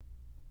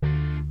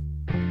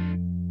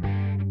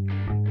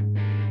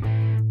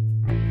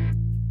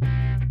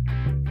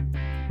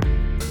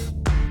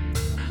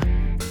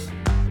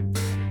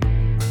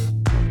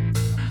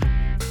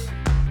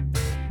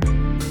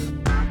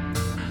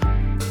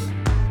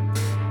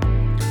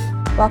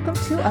Welcome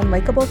to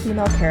Unlikable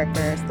Female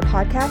Characters, the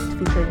podcast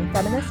featuring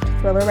feminist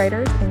thriller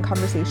writers in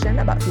conversation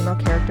about female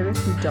characters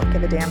who don't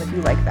give a damn if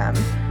you like them.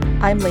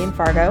 I'm Layne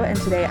Fargo, and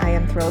today I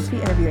am thrilled to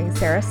be interviewing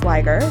Sara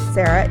Sligar.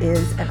 Sara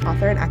is an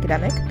author and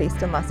academic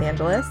based in Los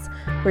Angeles,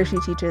 where she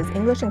teaches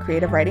English and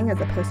creative writing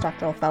as a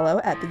postdoctoral fellow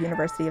at the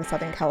University of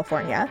Southern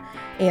California.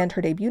 And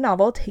her debut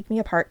novel, Take Me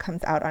Apart,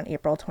 comes out on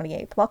April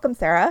 28th. Welcome,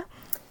 Sara.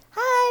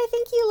 Hi,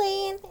 thank you,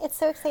 Layne. It's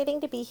so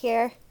exciting to be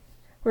here.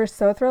 We're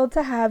so thrilled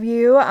to have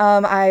you.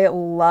 I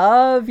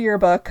love your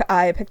book.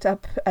 I picked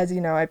up, as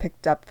you know,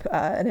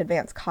 an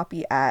advance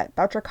copy at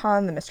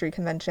VoucherCon, the mystery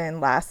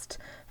convention, last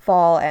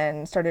fall,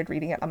 and started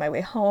reading it on my way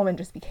home and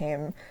just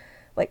became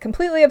like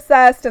completely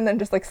obsessed, and then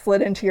just like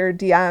slid into your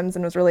DMs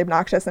and was really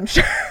obnoxious, I'm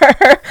sure.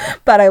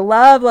 But I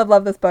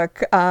love this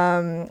book.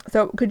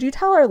 So could you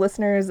tell our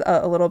listeners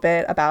a little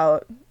bit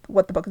about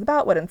what the book is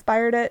about, what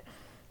inspired it?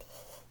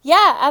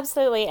 Yeah,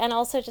 absolutely. And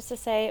also just to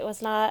say, it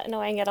was not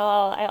annoying at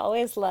all. I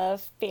always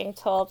love being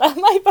told that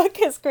my book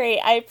is great.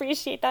 I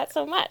appreciate that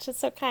so much. It's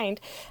so kind.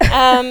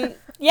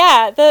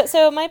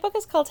 So my book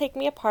is called Take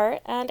Me Apart,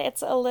 and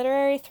it's a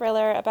literary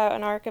thriller about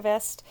an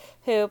archivist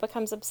who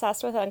becomes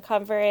obsessed with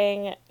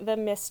uncovering the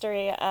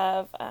mystery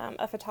of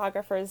a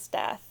photographer's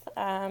death.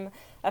 A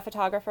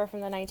photographer from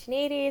the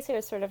 1980s who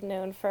was sort of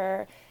known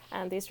for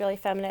these really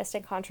feminist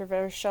and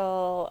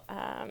controversial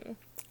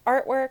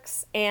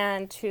artworks,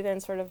 and who then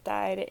sort of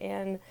died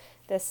in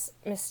this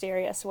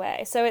mysterious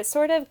way. So it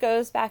sort of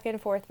goes back and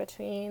forth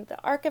between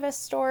the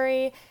archivist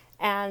story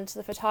and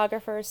the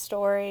photographer's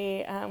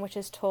story, which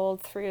is told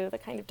through the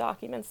kind of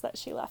documents that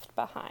she left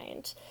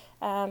behind.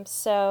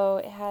 So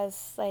it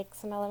has like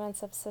some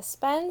elements of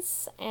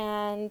suspense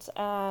and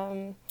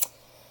a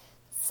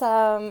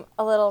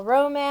little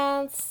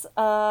romance.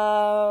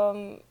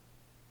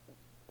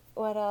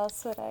 What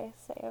else would I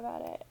say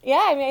about it?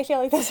 Yeah, I mean, I feel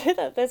like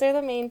those are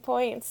the main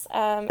points.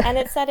 And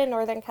it's set in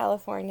Northern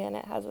California, and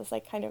it has this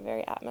like kind of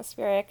very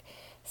atmospheric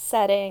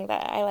setting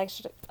that I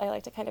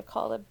like to kind of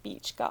call the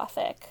beach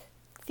Gothic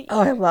theme.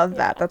 Oh, I love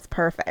that. That's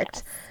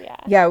perfect.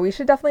 Yes, yeah, we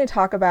should definitely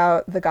talk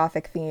about the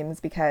Gothic themes,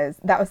 because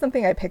that was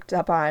something I picked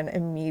up on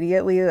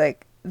immediately.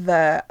 Like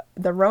the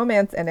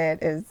romance in it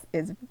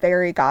is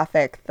very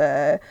Gothic.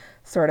 The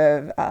sort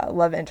of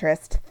love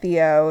interest,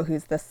 Theo,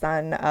 who's the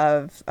son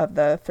of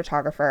the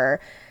photographer,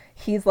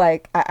 he's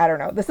like, I don't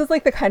know, this is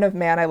like the kind of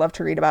man I love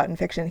to read about in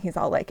fiction. He's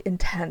all like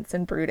intense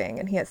and brooding,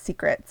 and he has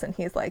secrets, and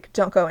he's like,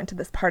 don't go into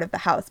this part of the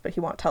house, but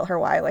he won't tell her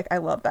why. Like, I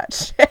love that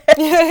shit.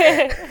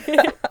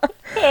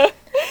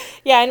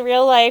 Yeah, in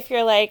real life,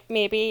 you're like,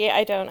 maybe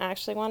I don't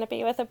actually want to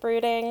be with a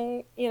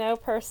brooding,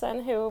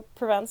 person who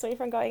prevents me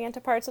from going into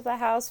parts of the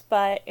house.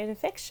 But in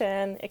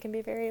fiction, it can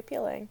be very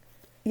appealing.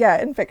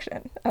 Yeah, in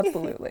fiction,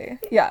 absolutely.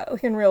 Yeah,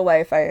 like in real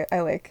life, I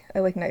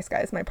like nice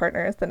guys. My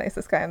partner is the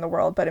nicest guy in the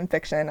world, but in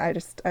fiction,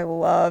 I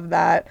love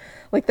that.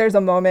 Like, there's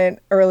a moment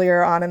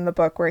earlier on in the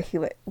book where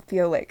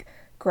Theo like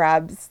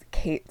grabs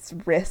Kate's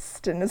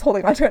wrist and is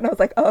holding onto it, and I was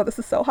like, oh, this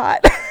is so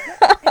hot.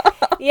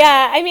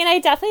 Yeah, I mean, I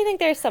definitely think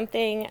there's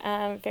something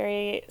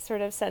very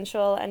sort of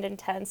sensual and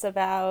intense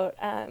about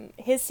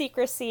his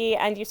secrecy,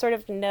 and you sort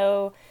of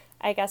know,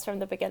 I guess, from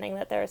the beginning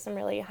that there are some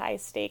really high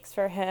stakes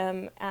for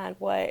him and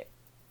what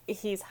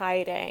he's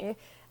hiding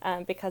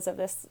because of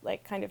this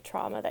like kind of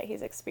trauma that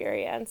he's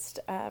experienced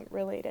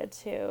related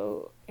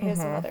to his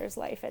mother's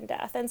life and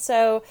death. And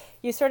so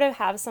you sort of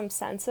have some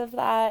sense of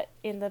that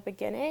in the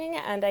beginning,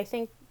 and I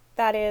think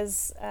that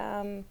is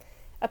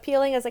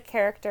appealing as a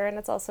character, and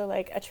it's also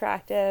like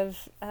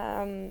attractive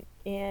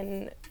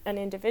in an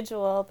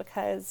individual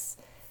because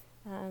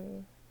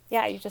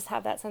you just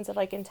have that sense of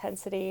like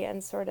intensity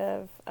and sort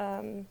of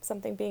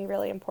something being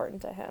really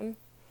important to him.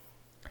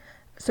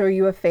 So are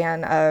you a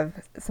fan of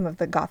some of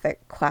the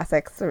Gothic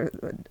classics, or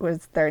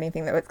was there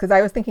anything that was, because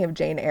I was thinking of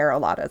Jane Eyre a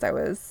lot as I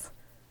was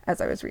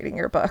reading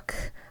your book,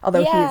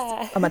 although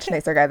he's a much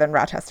nicer guy than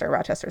Rochester.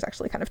 Rochester's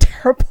actually kind of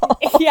terrible.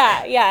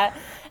 Yeah.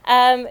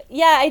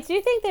 I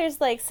do think there's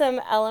like some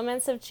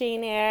elements of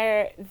Jane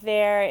Eyre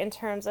there in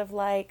terms of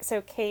like, so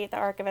Kate, the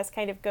archivist,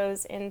 kind of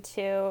goes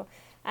into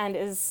and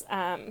is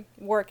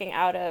working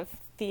out of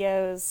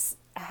Theo's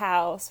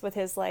house with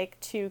his like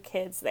two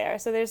kids there.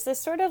 So there's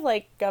this sort of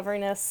like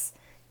governess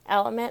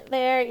element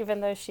there,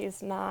 even though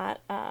she's not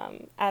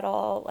at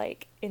all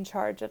like in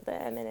charge of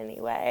them in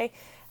any way.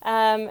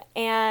 So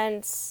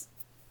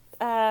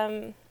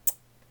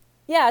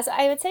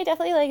I would say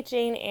definitely like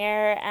Jane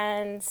Eyre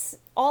and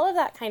all of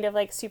that kind of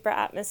like super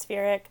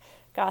atmospheric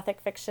Gothic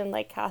fiction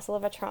like Castle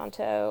of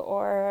Otranto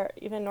or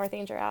even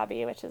Northanger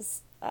Abbey, which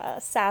is a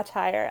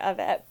satire of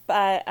it,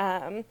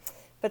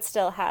 but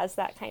still has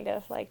that kind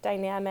of like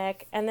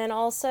dynamic. And then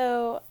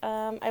also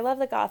I love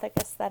the Gothic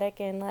aesthetic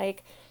in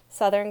like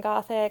Southern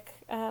Gothic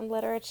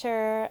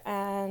literature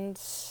and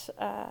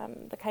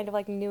the kind of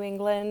like New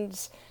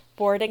England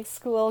boarding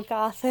school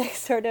Gothic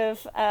sort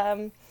of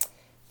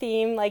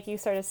theme, like you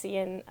sort of see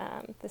in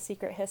The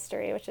Secret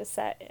History, which is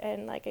set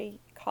in like a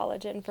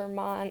college in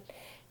Vermont,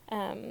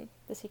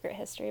 The Secret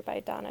History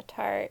by Donna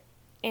Tartt.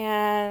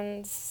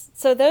 And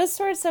so those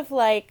sorts of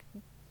like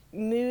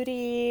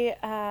moody,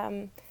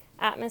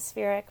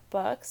 atmospheric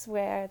books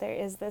where there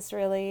is this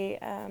really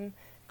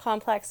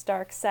complex,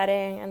 dark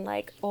setting and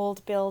like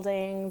old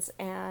buildings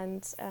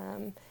and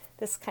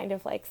this kind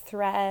of like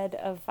thread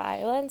of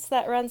violence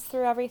that runs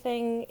through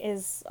everything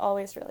is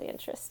always really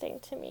interesting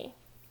to me.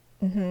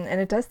 And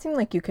it does seem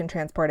like you can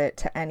transport it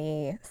to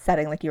any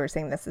setting. Like you were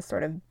saying, this is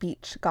sort of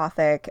beach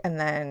Gothic. And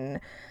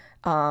then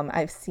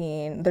I've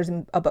seen there's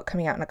a book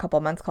coming out in a couple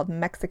of months called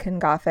Mexican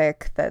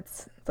Gothic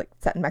that's like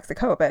set in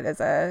Mexico, but is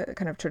a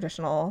kind of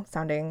traditional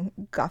sounding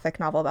Gothic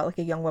novel about like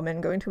a young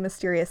woman going to a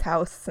mysterious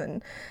house.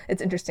 And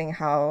it's interesting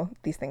how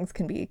these things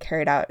can be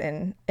carried out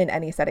in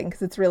any setting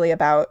because it's really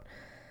about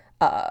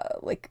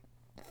like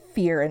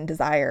fear and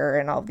desire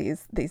and all of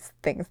these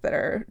things that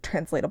are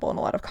translatable in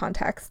a lot of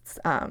contexts.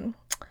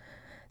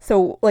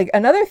 So, like,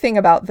 another thing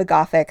about the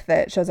Gothic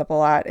that shows up a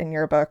lot in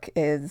your book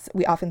is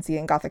we often see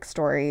in Gothic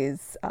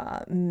stories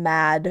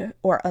mad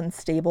or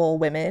unstable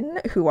women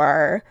who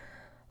are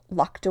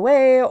locked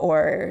away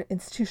or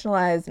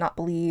institutionalized, not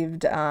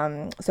believed.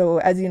 So,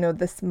 as you know,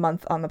 this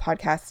month on the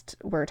podcast,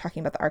 we're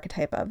talking about the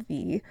archetype of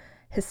the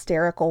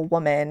hysterical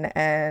woman.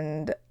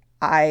 And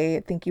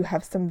I think you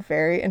have some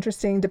very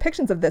interesting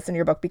depictions of this in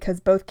your book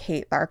because both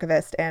Kate, the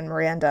archivist, and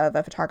Miranda,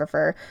 the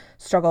photographer,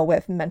 struggle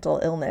with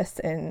mental illness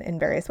in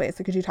various ways.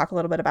 So could you talk a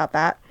little bit about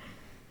that?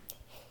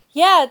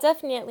 Yeah,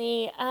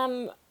 definitely.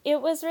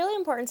 It was really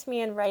important to me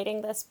in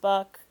writing this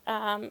book.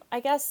 I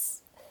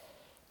guess,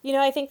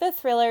 I think the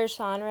thriller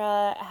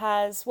genre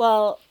has,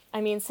 well,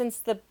 I mean, since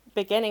the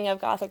beginning of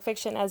Gothic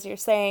fiction, as you're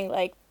saying,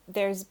 like,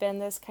 there's been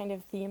this kind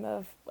of theme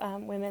of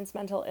women's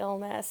mental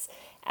illness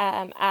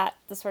at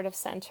the sort of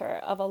center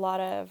of a lot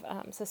of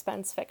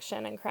suspense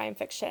fiction and crime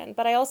fiction.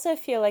 But I also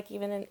feel like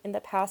even in the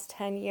past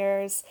 10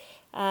 years,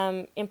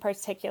 in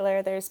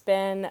particular, there's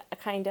been a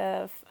kind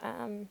of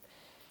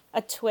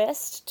a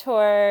twist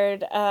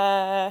toward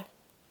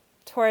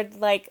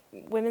like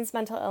women's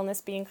mental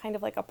illness being kind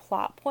of like a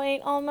plot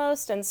point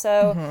almost. And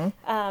so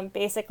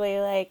basically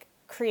like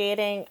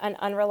creating an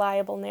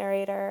unreliable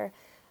narrator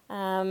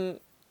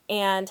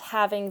and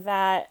having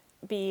that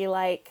be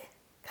like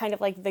kind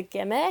of like the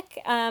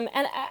gimmick. And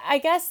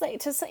I guess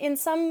like in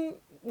some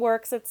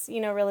works it's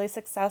really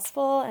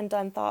successful and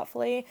done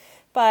thoughtfully,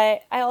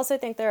 but I also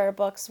think there are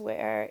books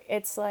where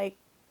it's like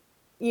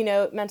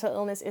mental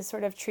illness is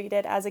sort of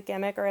treated as a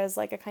gimmick or as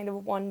like a kind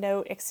of one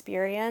note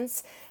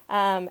experience,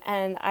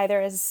 and either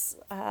as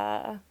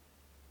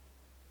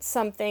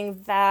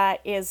something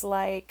that is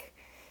like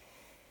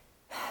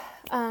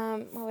how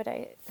would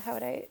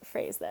I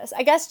phrase this?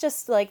 I guess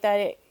just like that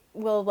it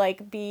will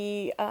like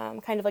be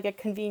kind of like a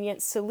convenient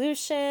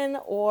solution,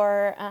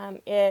 or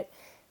it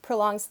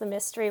prolongs the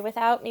mystery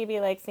without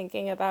maybe like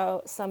thinking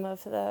about some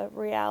of the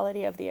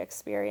reality of the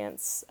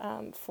experience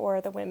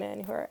for the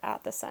women who are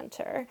at the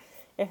center,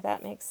 if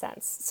that makes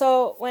sense.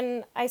 So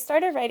when I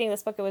started writing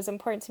this book, it was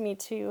important to me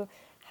to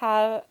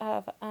have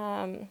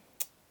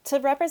to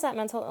represent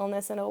mental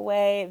illness in a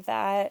way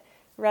that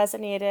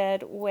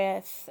resonated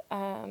with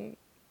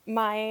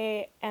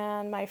my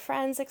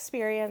friends'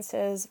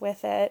 experiences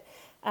with it,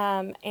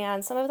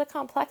 and some of the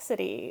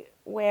complexity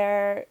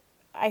where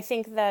I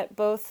think that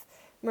both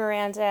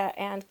Miranda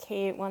and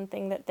Kate, one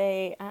thing that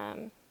they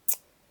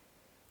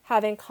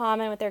have in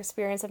common with their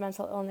experience of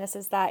mental illness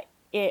is that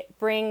it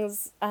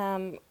brings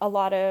a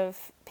lot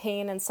of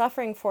pain and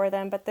suffering for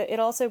them, but it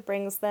also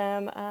brings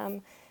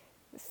them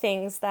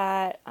things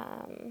that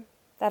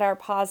that are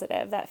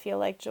positive, that feel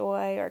like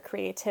joy or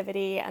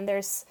creativity, and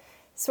there's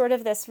sort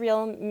of this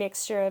real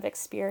mixture of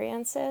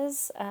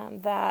experiences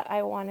that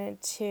I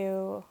wanted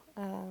to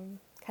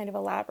kind of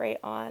elaborate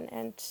on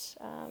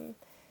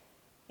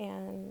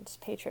and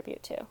pay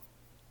tribute to.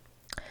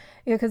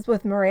 Yeah, because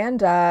with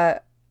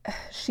Miranda,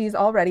 she's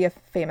already a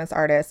famous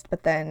artist,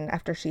 but then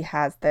after she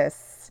has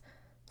this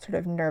sort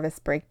of nervous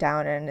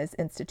breakdown and is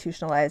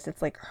institutionalized,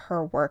 it's like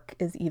her work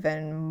is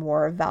even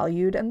more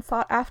valued and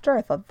sought after.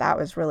 I thought that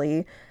was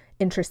really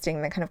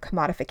interesting, the kind of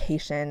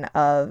commodification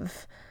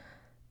of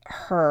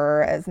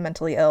her as a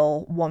mentally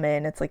ill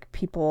woman. It's like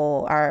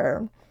people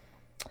are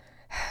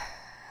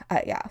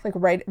yeah, like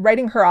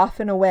writing her off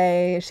in a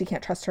way. She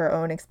can't trust her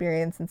own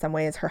experience in some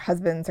ways. Her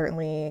husband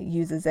certainly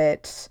uses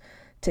it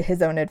to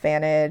his own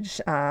advantage.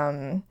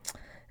 But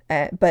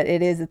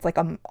it's like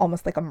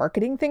almost like a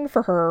marketing thing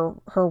for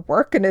her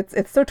work, and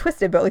it's so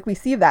twisted. But like we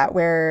see that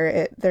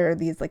where there are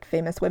these like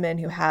famous women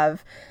who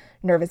have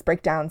nervous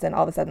breakdowns, and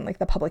all of a sudden like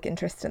the public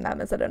interest in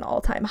them is at an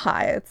all-time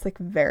high. It's like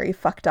very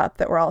fucked up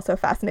that we're all so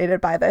fascinated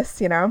by this.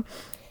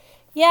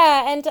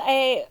 Yeah, and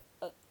I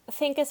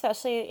think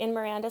especially in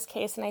Miranda's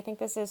case, and I think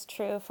this is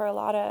true for a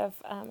lot of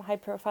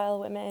high-profile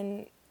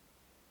women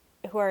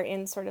who are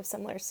in sort of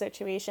similar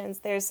situations,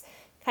 there's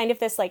kind of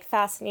this like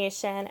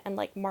fascination and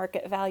like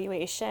market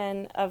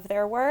valuation of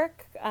their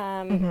work.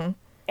 And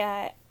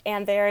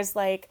there's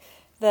like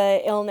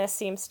the illness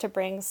seems to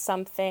bring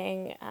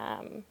something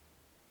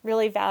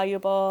really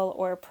valuable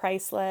or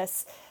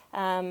priceless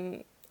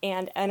and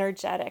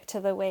energetic to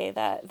the way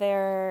that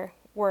their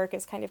work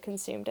is kind of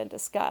consumed and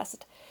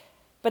discussed.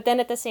 but then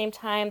at the same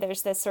time,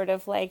 there's this sort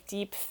of like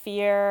deep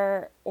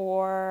fear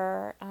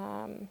or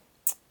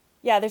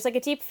yeah, there's like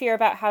a deep fear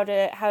about how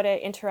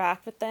to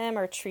interact with them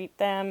or treat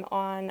them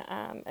on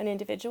an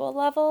individual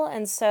level.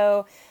 And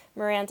so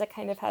Miranda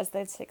kind of has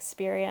this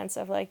experience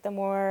of like the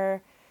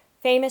more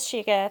famous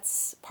she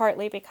gets,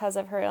 partly because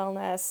of her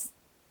illness,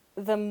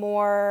 the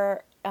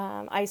more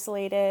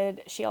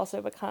isolated she also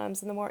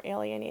becomes, and the more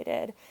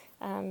alienated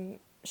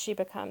she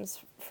becomes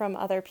from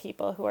other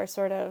people who are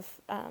sort of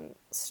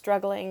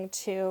struggling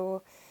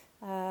to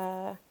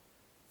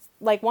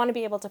like want to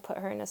be able to put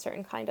her in a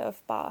certain kind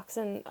of box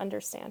and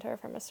understand her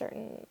from a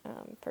certain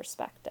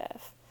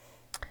perspective.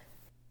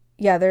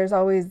 Yeah, there's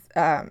always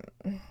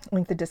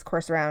like the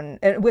discourse around,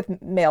 and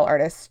with male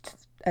artists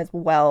as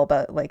well,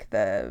 but like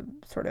the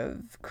sort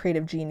of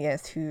creative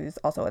genius who's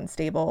also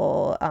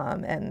unstable,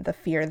 and the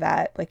fear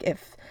that like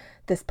if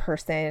this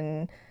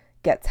person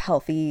gets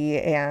healthy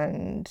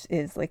and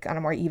is like on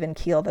a more even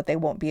keel, that they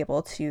won't be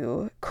able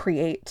to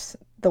create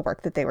the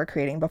work that they were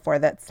creating before,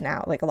 that's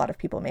now like a lot of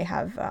people may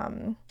have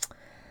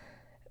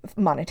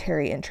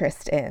monetary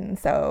interest in.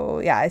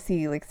 So yeah, I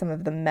see like some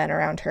of the men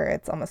around her,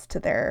 it's almost to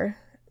their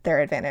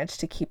advantage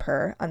to keep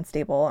her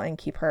unstable and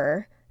keep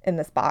her in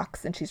this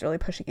box, and she's really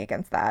pushing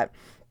against that.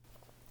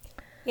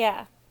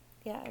 Yeah,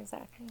 yeah,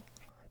 exactly.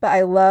 But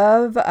I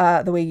love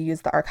the way you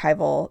use the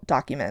archival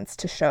documents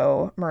to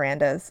show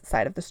Miranda's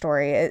side of the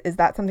story. Is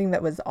that something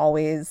that was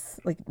always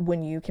like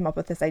when you came up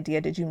with this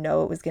idea? Did you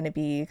know it was going to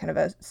be kind of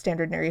a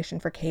standard narration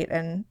for Kate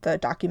and the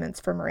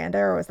documents for Miranda,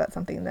 or was that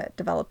something that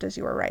developed as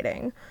you were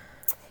writing?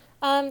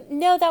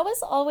 No, that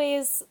was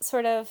always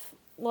sort of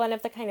one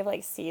of the kind of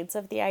like seeds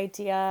of the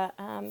idea.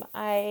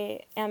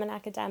 I am an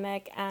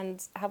academic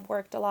and have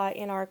worked a lot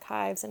in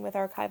archives and with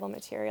archival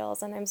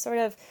materials, and I'm sort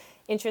of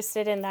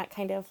interested in that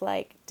kind of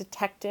like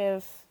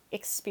detective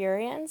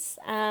experience,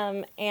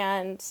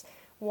 and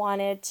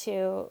wanted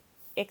to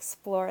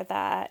explore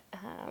that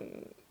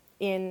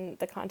in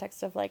the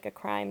context of like a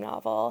crime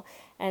novel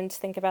and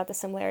think about the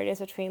similarities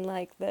between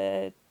like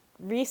the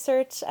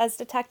research as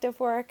detective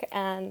work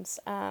and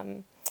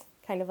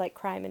kind of like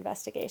crime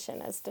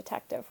investigation as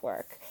detective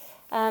work.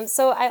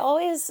 So I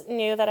always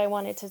knew that I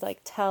wanted to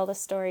like tell the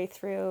story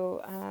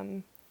through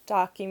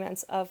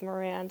documents of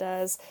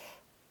Miranda's.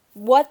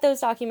 What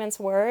those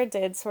documents were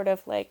did sort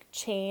of like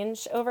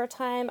change over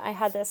time. I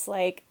had this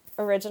like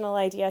original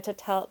idea to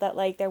tell that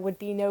like there would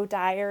be no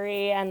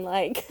diary, and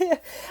like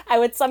I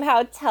would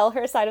somehow tell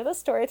her side of the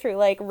story through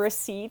like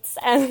receipts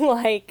and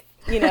like,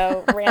 you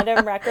know,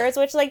 random records,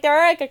 which like there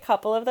are like a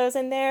couple of those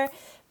in there,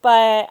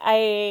 but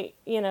I,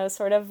 you know,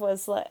 sort of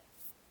was like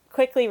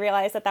quickly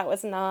realized that that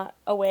was not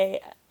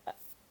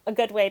a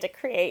good way to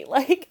create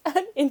like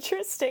an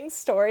interesting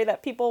story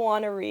that people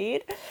want to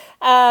read.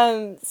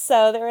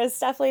 So there was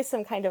definitely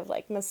some kind of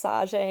like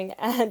massaging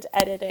and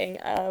editing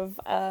of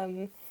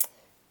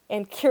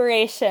and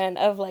curation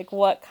of like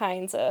what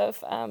kinds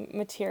of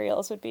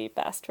materials would be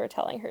best for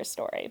telling her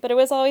story. But it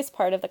was always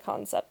part of the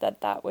concept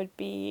that that would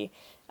be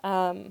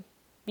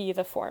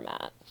the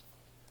format.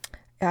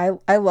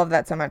 I love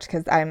that so much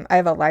because I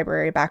have a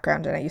library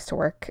background and I used to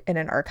work in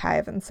an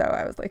archive, and so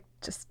I was like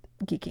just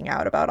geeking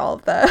out about all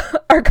of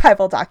the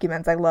archival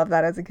documents. I love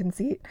that as a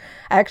conceit.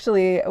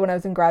 Actually, when I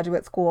was in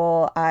graduate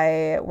school,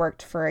 I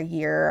worked for a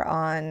year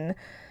on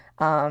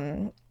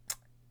um,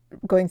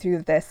 going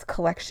through this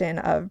collection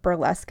of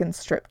burlesque and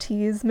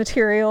striptease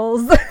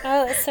materials.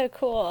 Oh, that's so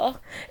cool.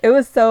 It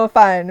was so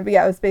fun. But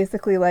yeah, it was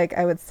basically like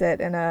I would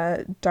sit in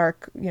a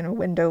dark, you know,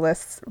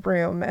 windowless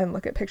room and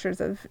look at pictures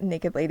of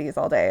naked ladies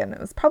all day. And it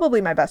was probably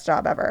my best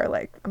job ever.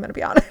 Like, I'm going to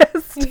be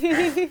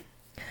honest.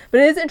 But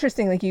it is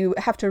interesting. Like, you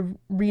have to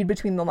read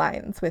between the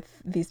lines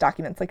with these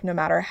documents. Like, no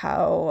matter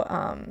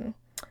how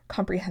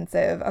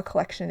comprehensive a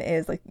collection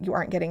is, like, you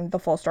aren't getting the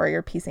full story.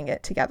 You're piecing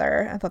it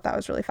together. I thought that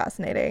was really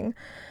fascinating.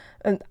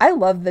 And I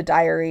love the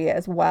diary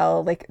as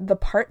well. Like the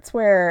parts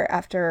where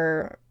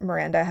after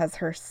Miranda has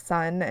her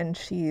son and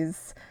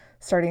she's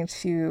starting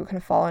to kind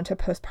of fall into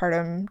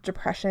postpartum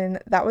depression,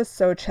 that was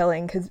so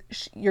chilling because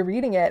you're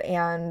reading it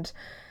and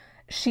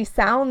she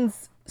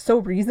sounds so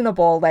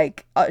reasonable.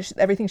 Like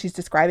everything she's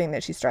describing,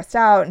 that she's stressed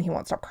out and he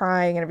won't stop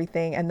crying and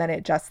everything. And then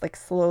it just like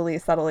slowly,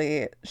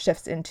 subtly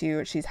shifts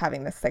into she's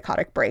having this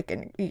psychotic break,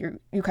 and you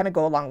kind of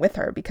go along with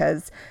her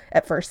because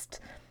at first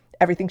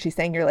everything she's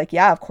saying, you're like,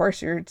 yeah, of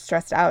course you're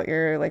stressed out.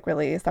 You're like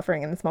really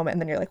suffering in this moment.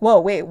 And then you're like, whoa,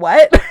 wait,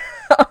 what?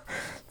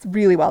 It's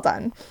really well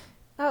done.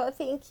 Oh,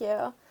 thank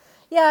you.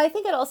 Yeah, I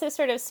think it also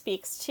sort of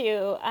speaks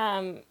to,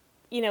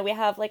 you know, we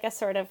have like a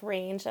sort of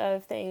range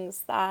of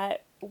things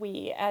that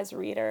we as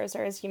readers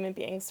or as human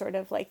beings sort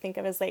of like think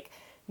of as like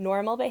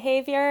normal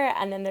behavior.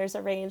 And then there's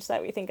a range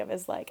that we think of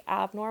as like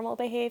abnormal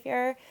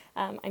behavior.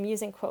 I'm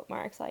using quote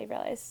marks. I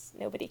realize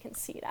nobody can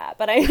see that,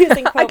 but I'm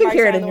using I quote can marks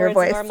hear it around in the your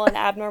words voice. normal and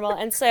abnormal.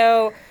 And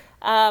so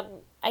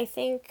I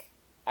think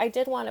I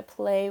did want to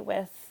play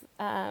with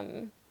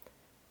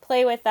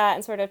that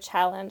and sort of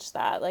challenge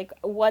that. Like,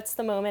 what's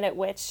the moment at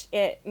which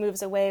it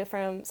moves away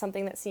from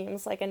something that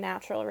seems like a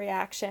natural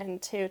reaction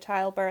to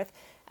childbirth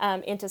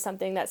into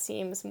something that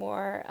seems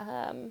more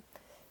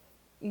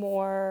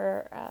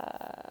more,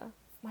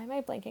 why am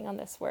I blanking on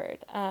this word?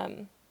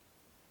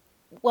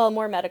 Well,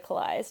 more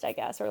medicalized, I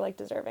guess, or like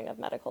deserving of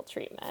medical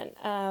treatment.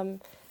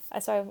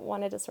 So I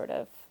wanted to sort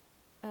of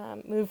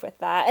move with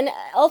that. And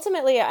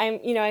ultimately, I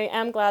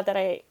am glad that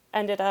I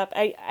ended up,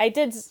 I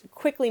did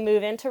quickly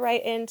move into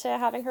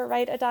having her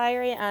write a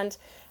diary, and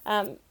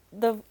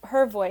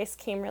her voice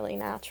came really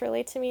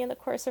naturally to me in the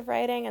course of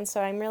writing. And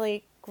so I'm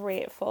really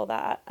grateful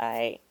that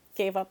I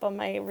gave up on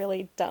my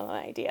really dumb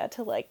idea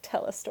to like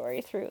tell a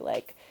story through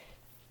like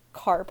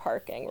car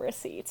parking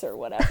receipts or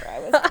whatever I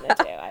was going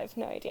to do. I have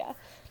no idea.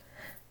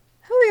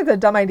 I don't think it's a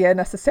dumb idea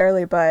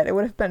necessarily, but it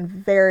would have been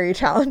very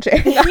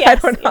challenging. I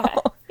Yes, don't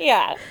know.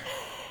 yeah.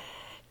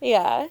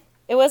 Yeah.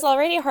 It was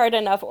already hard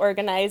enough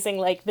organizing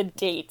like the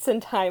dates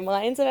and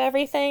timelines of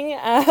everything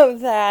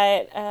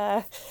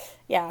yeah,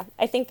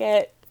 I think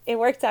it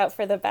worked out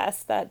for the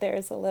best that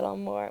there's a little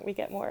more, we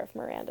get more of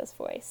Miranda's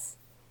voice.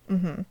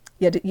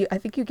 Yeah, I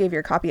think you gave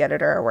your copy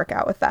editor a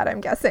workout with that,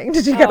 I'm guessing.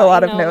 Did you get a Oh,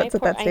 lot of notes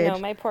at that I know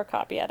stage? my poor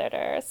copy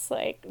editor. It's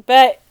like,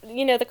 but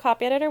the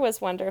copy editor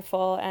was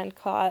wonderful and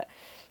caught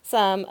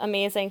some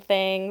amazing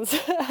things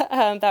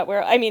that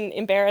were, I mean,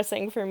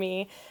 embarrassing for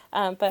me,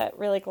 but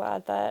really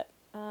glad that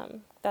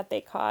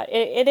they caught.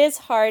 It is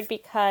hard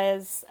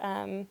because,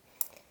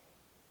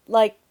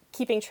 like,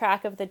 keeping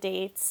track of the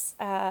dates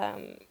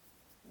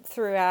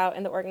throughout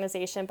in the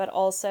organization, but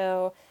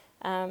also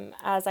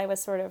as I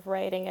was sort of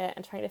writing it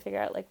and trying to figure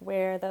out like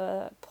where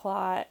the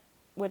plot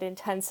would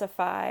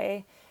intensify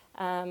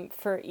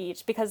for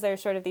each, because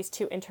there's sort of these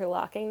two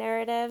interlocking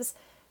narratives.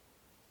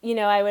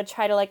 I would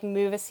try to like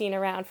move a scene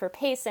around for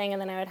pacing,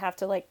 and then I would have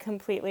to like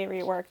completely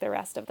rework the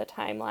rest of the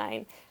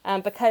timeline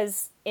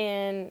because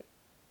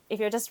if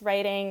you're just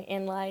writing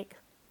in like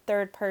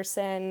third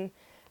person,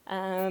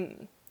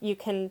 you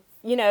can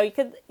you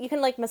can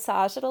like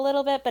massage it a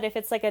little bit, but if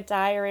it's like a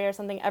diary or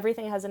something,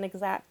 everything has an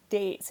exact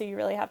date, so you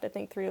really have to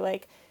think through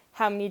like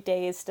how many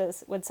days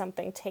would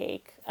something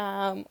take,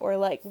 or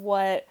like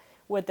what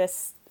would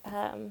this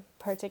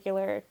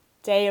particular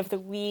day of the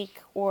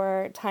week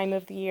or time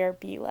of the year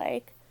be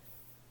like.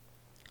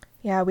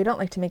 Yeah, we don't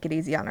like to make it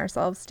easy on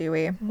ourselves, do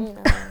we?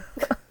 No.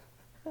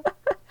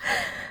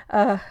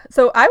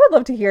 So I would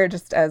love to hear,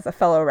 just as a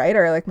fellow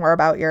writer, like more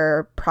about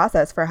your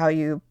process for how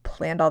you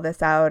planned all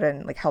this out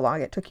and like how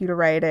long it took you to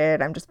write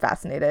it. I'm just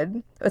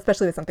fascinated,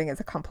 especially with something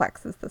as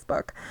complex as this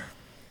book.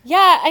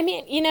 Yeah, I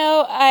mean,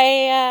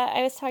 I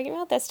was talking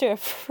about this to a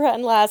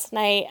friend last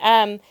night.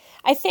 I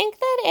think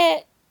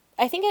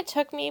it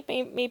took me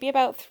maybe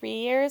about 3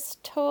 years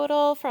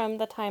total from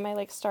the time I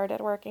like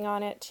started working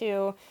on it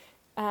to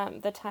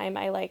the time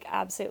I like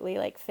absolutely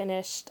like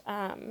finished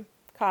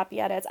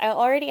copy edits. I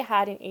already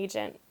had an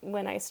agent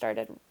when I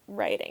started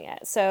writing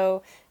it,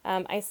 so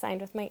I signed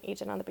with my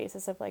agent on the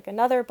basis of like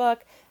another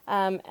book,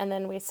 and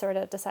then we sort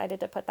of decided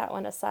to put that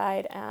one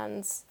aside,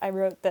 and I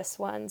wrote this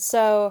one.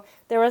 So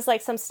there was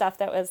like some stuff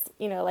that was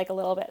like a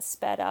little bit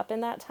sped up in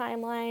that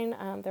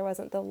timeline. There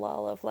wasn't the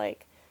lull of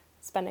like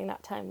spending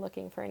that time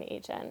looking for an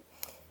agent.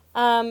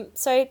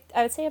 So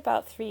I would say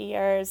about 3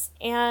 years,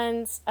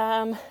 and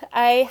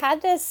I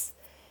had this.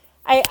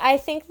 I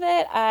think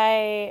that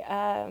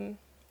I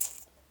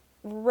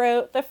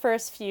wrote the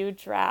first few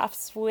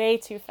drafts way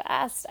too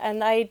fast,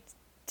 and I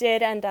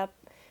did end up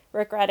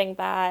regretting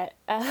that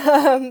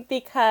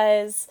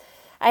because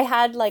I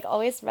had like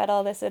always read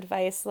all this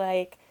advice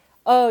like,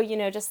 oh,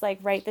 just like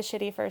write the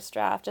shitty first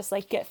draft, just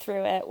like get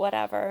through it,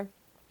 whatever.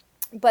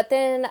 But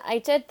then I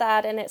did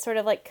that, and it sort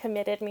of like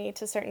committed me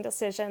to certain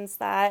decisions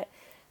that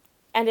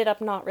ended up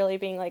not really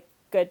being like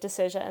good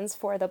decisions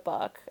for the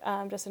book,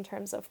 just in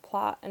terms of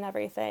plot and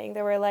everything.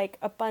 There were like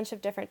a bunch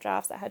of different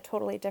drafts that had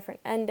totally different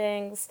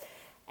endings,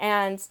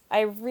 and I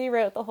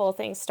rewrote the whole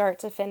thing start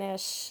to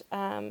finish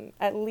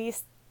at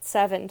least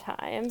 7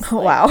 times, Oh,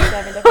 like wow.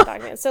 7 different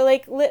documents. So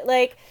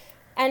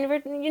and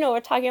we're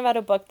talking about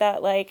a book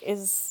that like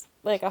is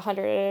like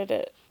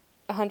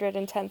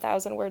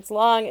 110,000 words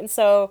long, and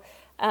so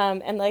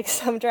and like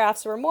some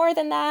drafts were more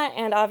than that,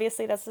 and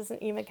obviously this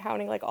isn't even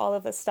counting like all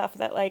of the stuff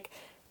that like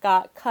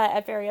got cut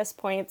at various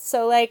points.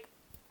 So like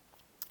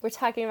we're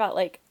talking about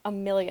like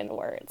 1,000,000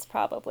 words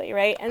probably,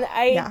 right? And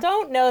I Yeah.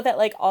 don't know that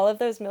like all of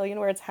those million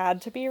words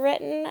had to be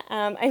written.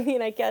 I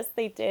mean, I guess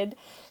they did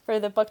for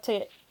the book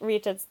to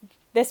reach its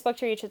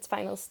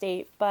final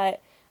state,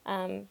 but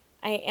I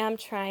am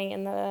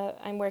trying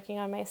I'm working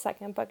on my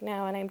second book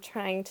now, and I'm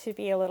trying to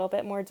be a little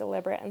bit more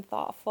deliberate and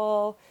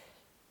thoughtful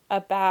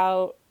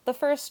about the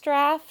first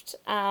draft,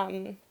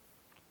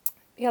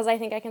 because I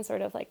think I can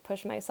sort of like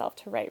push myself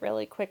to write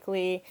really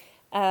quickly,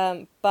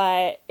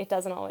 but it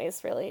doesn't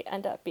always really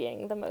end up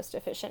being the most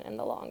efficient in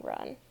the long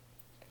run.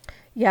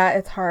 Yeah,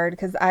 it's hard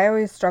because I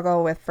always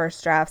struggle with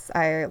first drafts.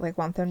 I like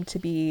want them to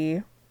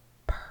be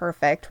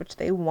perfect, which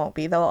they won't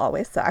be. They'll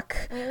always suck.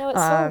 I know, it's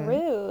so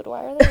rude.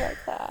 Why are they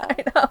like that?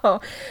 I know.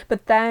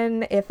 But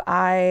then if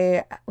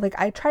I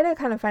try to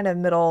kind of find a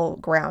middle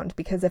ground,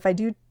 because if I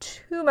do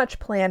too much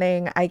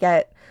planning,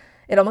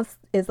 it almost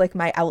is like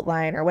my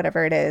outline or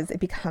whatever it is. It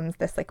becomes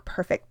this like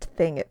perfect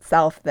thing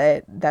itself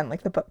that then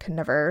like the book can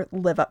never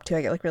live up to.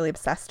 I get like really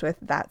obsessed with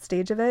that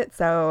stage of it.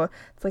 So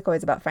it's like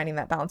always about finding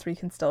that balance where you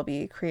can still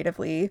be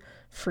creatively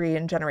free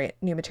and generate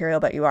new material,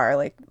 but you are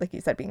like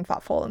you said, being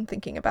thoughtful and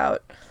thinking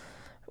about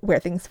where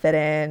things fit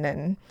in.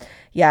 And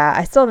yeah,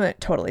 I still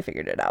haven't totally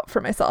figured it out for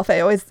myself. I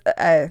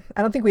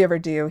don't think we ever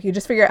do. You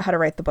just figure out how to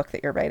write the book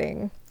that you're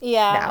writing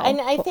Yeah, now,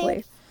 and I hopefully.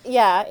 think,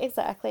 yeah,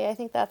 exactly. I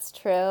think that's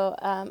true.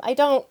 I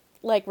don't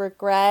like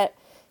regret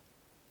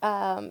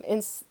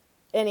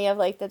any of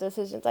like the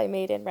decisions I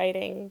made in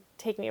writing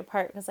take me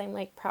apart because I'm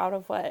like proud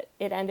of what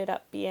it ended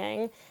up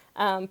being.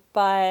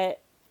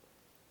 But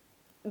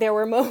there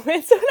were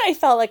moments when I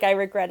felt like I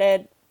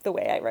regretted the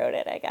way I wrote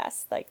it, I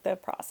guess, like the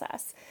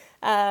process.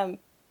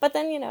 But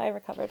then, I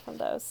recovered from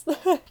those.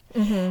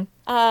 Mm-hmm.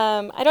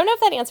 I don't know if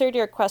that answered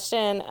your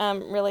question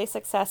really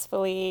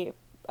successfully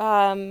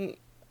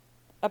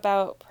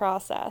about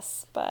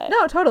process, but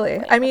No, totally.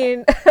 hopefully. I Okay.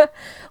 mean,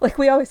 like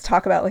we always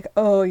talk about like,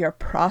 oh, your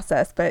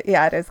process, but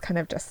yeah, it is kind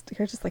of just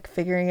you're just like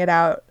figuring it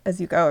out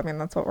as you go. I mean,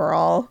 that's what we're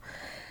all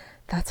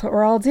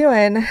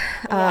doing.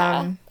 Yeah.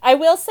 Um, I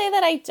will say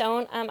that I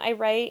don't, I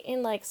write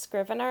in like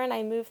Scrivener and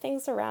I move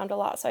things around a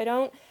lot.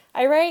 So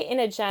I write in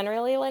a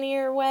generally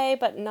linear way,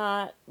 but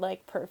not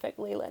like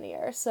perfectly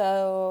linear.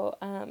 So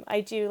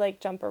I do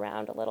like jump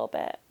around a little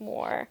bit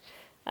more.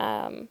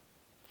 Um,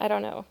 I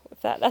don't know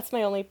if that's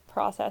my only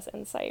process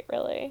insight,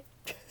 really.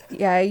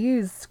 yeah, I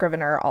use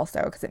Scrivener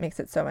also because it makes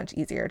it so much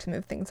easier to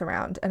move things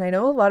around. And I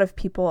know a lot of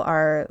people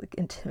are like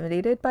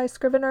intimidated by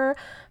Scrivener,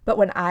 but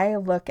when I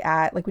look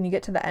at like when you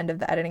get to the end of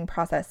the editing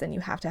process and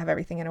you have to have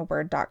everything in a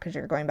Word doc because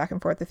you're going back and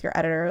forth with your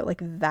editor,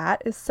 like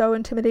that is so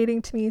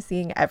intimidating to me,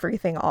 seeing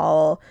everything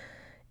all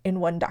in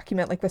one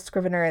document. Like with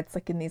Scrivener, it's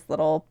like in these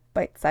little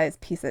bite-sized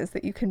pieces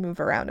that you can move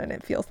around and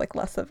it feels like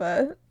less of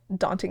a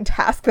daunting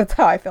task. That's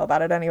how I feel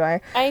about it anyway.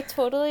 I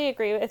totally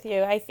agree with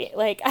you. I feel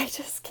like I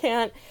just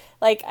can't,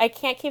 like, I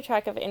can't keep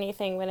track of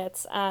anything when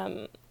it's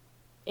in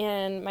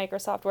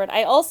Microsoft Word.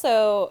 I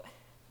also,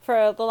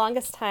 for the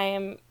longest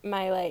time,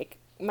 my like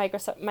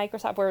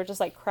Microsoft Word would just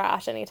like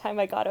crash anytime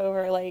I got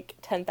over like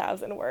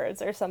 10,000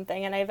 words or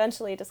something. And I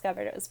eventually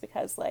discovered it was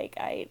because like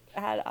I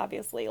had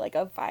obviously like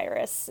a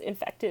virus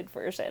infected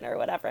version or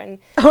whatever. And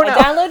Oh I no.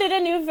 downloaded a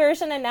new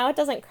version and now it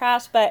doesn't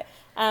crash. But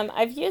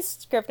I've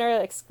used Scrivener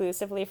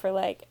exclusively for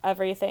like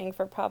everything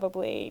for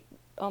probably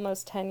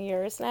almost 10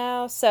 years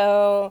now.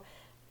 So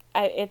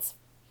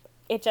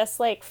it just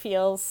like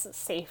feels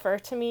safer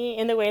to me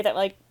in the way that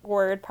like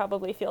Word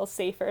probably feels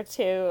safer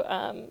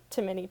to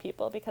many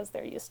people because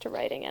they're used to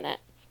writing in it.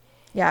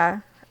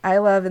 Yeah. I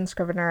love in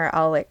Scrivener,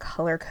 I'll like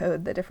color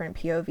code the different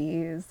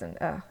POVs and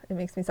it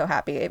makes me so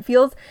happy. It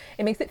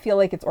makes it feel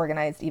like it's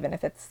organized even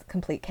if it's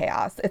complete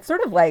chaos. It's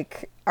sort of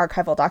like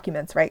archival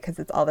documents, right? Because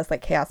it's all this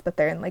like chaos, but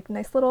they're in like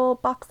nice little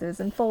boxes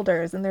and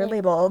folders and they're Yeah.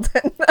 labeled.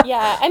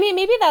 Yeah, I mean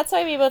maybe that's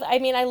why we both. I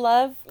mean, I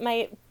love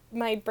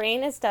my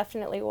brain is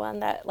definitely one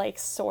that like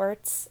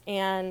sorts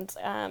and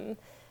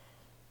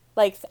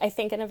like I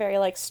think in a very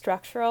like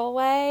structural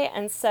way,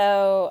 and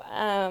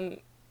so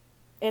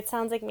it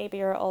sounds like maybe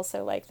you're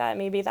also like that.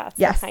 Maybe that's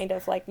the Yes, kind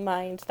of like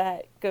mind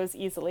that goes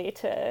easily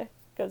to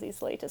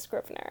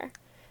Scrivener.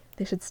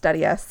 they should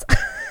study us.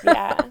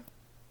 Yeah.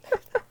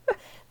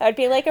 That would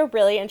be like a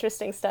really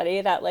interesting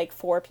study that like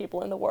 4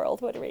 people in the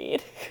world would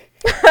read.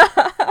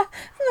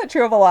 Not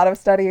true of a lot of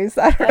studies.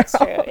 I don't That's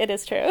know. true. It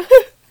is true.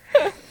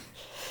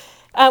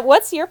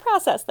 What's your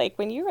process like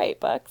when you write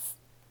books?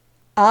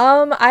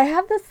 I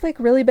have this like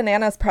really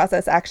bananas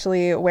process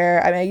actually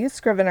where I use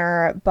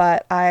Scrivener,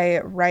 but I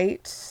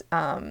write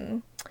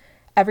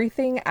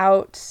everything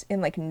out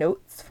in like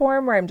notes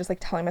form where I'm just like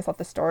telling myself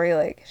the story.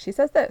 Like she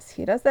says this,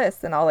 he does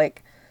this, and I'll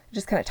like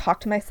just kind of talk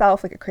to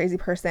myself like a crazy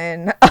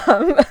person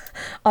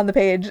on the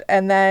page,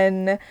 and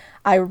then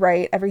I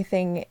write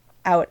everything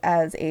out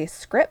as a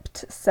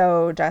script.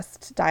 So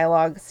just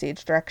dialogue,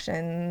 stage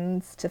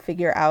directions to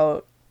figure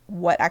out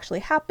what actually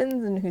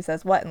happens and who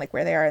says what and like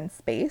where they are in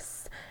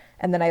space,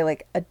 and then I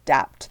like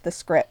adapt the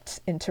script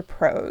into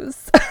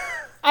prose.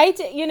 I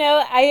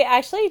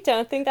actually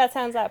don't think that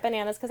sounds that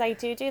bananas because I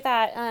do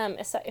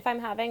that. So if I'm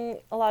having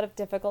a lot of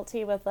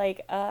difficulty with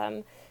like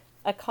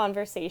a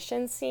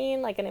conversation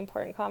scene, like an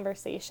important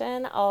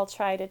conversation, I'll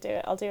try to do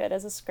it. I'll do it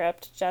as a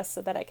script just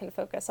so that I can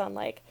focus on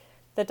like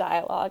the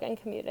dialogue and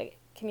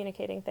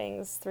communicating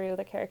things through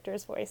the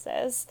characters'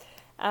 voices.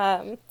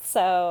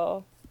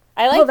 So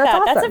I Oh, like that's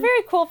that. That's a awesome.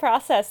 very cool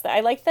process. I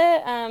like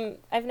the.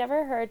 I've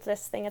never heard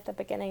this thing at the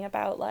beginning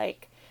about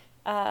like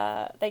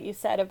that you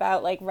said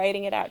about like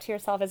writing it out to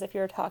yourself as if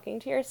you were talking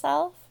to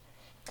yourself.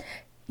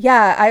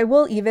 Yeah,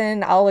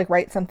 I'll like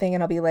write something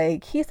and I'll be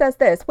like, he says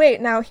this. Wait,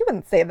 no, he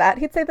wouldn't say that.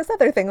 He'd say this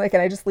other thing. Like,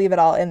 and I just leave it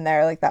all in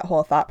there, like that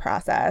whole thought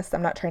process.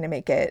 I'm not trying to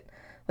make it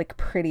like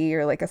pretty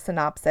or like a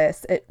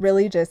synopsis. It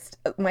really just,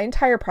 my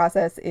entire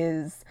process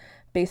is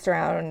based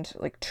around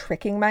like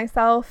tricking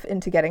myself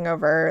into getting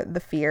over the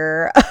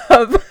fear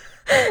of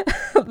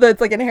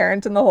that's like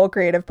inherent in the whole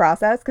creative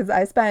process. Cause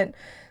I spent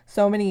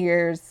so many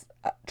years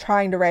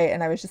trying to write,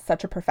 and I was just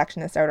such a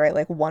perfectionist. I would write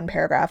like one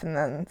paragraph and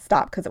then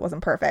stop because it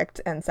wasn't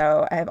perfect. And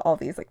so I have all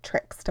these like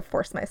tricks to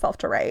force myself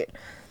to write.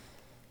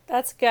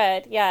 That's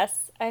good.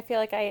 Yes. I feel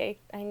like I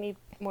need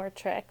more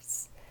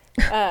tricks.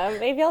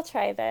 Maybe I'll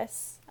try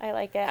this. I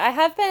like it.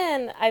 I've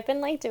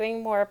been like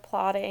doing more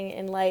plotting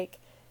in like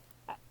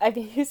I've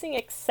been using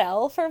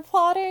Excel for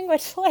plotting,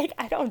 which like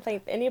I don't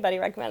think anybody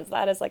recommends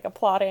that as like a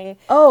plotting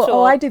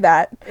Oh, I tool. do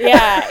that.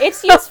 Yeah,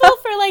 it's useful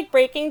for like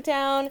breaking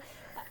down,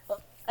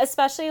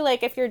 especially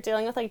like if you're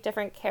dealing with like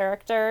different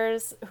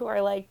characters who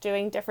are like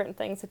doing different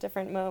things at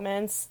different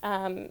moments,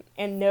 and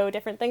know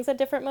different things at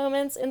different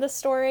moments in the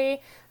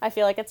story. I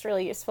feel like it's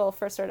really useful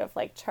for sort of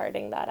like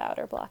charting that out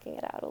or blocking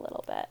it out a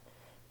little bit.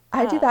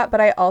 I do that, but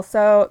I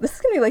also, this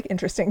is going to be like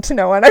interesting to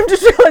no one. I'm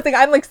just realizing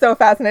I'm like so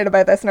fascinated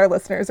by this, and our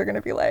listeners are going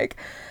to be like,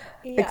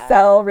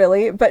 Yeah. Excel,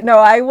 really? But no,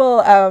 I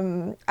will,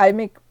 I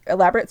make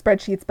elaborate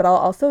spreadsheets, but I'll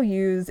also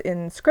use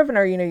in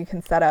Scrivener, you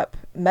can set up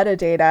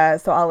metadata.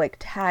 So I'll like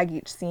tag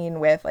each scene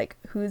with like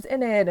who's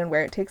in it and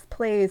where it takes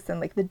place and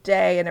like the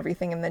day and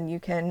everything. And then you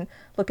can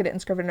look at it in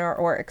Scrivener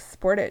or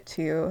export it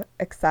to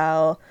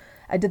Excel.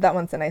 I did that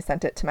once and I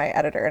sent it to my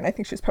editor, and I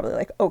think she was probably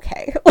like,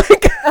 okay,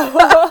 like,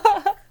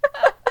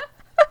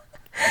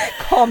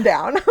 calm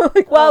down.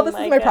 Like, well, Oh this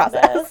is my my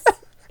process.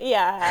 goodness.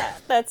 Yeah,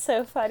 that's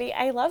so funny.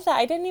 I love that.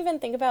 I didn't even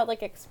think about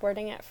like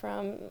exporting it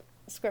from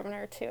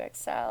Scrivener to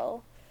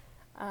Excel.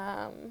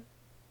 Um,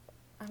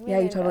 I'm Yeah, gonna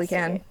you totally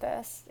can. investigate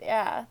this.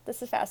 Yeah,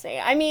 this is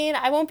fascinating. I mean,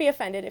 I won't be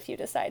offended if you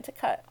decide to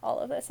cut all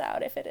of this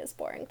out if it is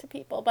boring to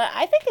people, but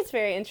I think it's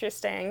very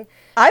interesting.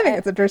 I think I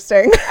it's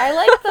interesting. I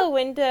like the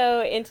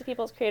window into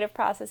people's creative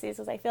processes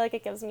because I feel like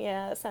it gives me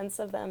a sense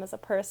of them as a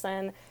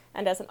person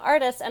and as an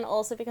artist, and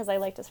also because I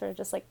like to sort of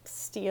just like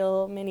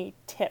steal many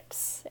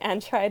tips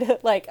and try to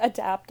like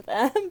adapt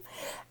them,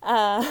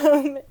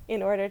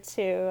 in order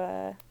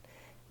to,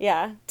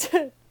 yeah,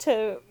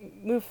 to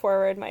move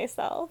forward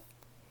myself.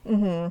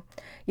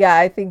 Yeah,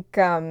 I think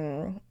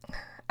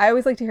I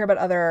always like to hear about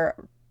other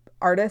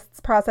artists'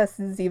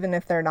 processes, even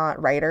if they're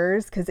not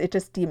writers, because it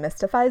just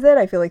demystifies it.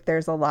 I feel like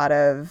there's a lot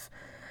of,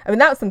 I mean,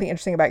 that was something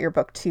interesting about your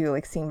book too,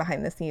 like seeing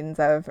behind the scenes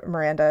of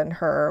Miranda and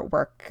her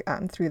work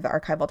through the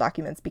archival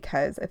documents,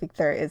 because I think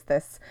there is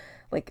this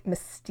like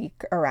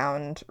mystique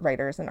around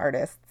writers and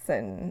artists,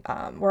 and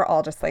we're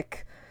all just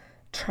like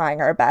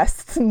trying our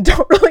best and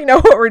don't really know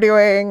what we're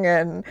doing,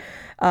 and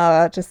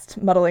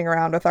just muddling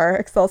around with our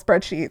Excel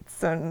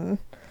spreadsheets and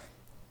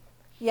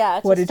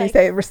Yeah, what just did you like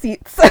say?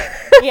 Receipts.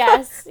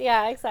 yes,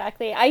 yeah,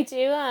 exactly. I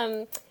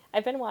do.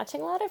 I've been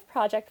watching a lot of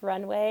Project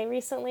Runway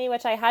recently,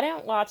 which I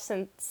hadn't watched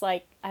since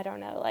like I don't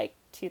know, like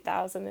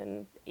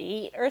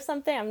 2008 or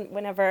something.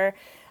 Whenever,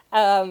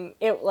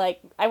 it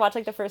like I watched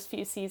like the first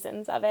few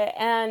seasons of it,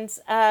 and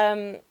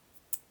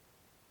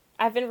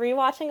I've been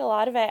rewatching a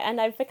lot of it,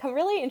 and I've become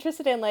really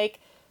interested in like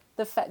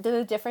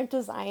the different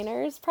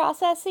designers'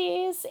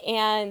 processes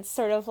and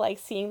sort of like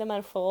seeing them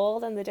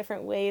unfold and the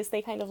different ways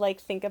they kind of like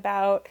think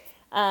about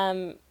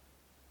um,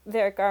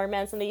 their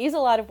garments, and they use a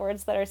lot of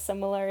words that are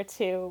similar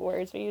to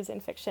words we use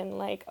in fiction,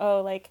 like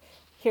oh, like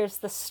here's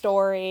the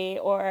story,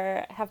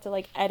 or have to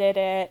like edit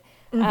it,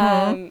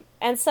 Mm-hmm.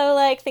 and so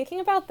like thinking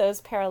about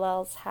those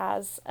parallels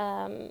has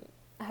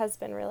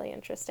been really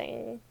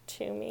interesting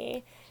to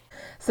me.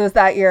 So is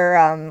that your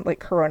like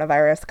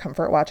coronavirus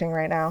comfort watching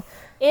right now?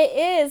 It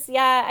is,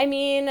 yeah. I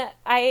mean,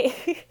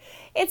 I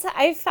it's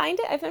I find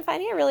it I've been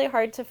finding it really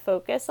hard to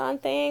focus on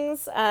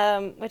things,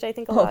 which I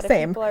think a Oh, lot of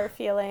same. people are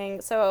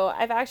feeling. So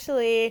I've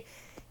actually,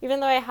 even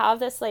though I have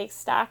this like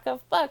stack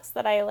of books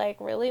that I like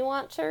really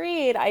want to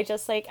read, I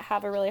just like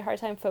have a really hard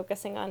time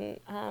focusing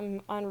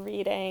on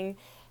reading.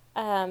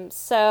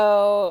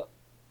 So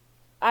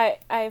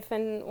I've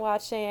been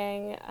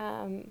watching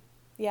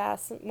yeah,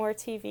 some more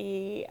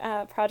TV.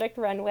 Project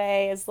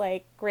Runway is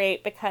like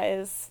great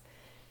because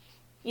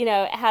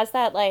it has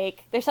that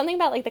like there's something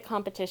about like the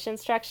competition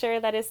structure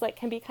that is like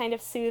can be kind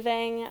of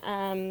soothing,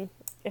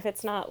 if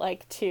it's not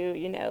like too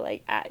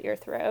like at your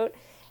throat.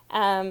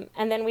 And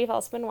then we've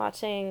also been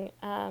watching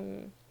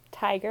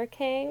Tiger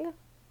King.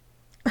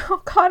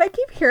 Oh God, I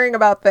keep hearing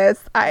about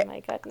this. Oh I my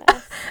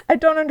goodness. I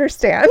don't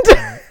understand.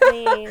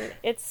 Layne,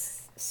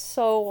 it's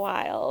so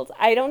wild.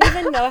 I don't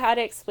even know how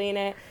to explain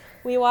it.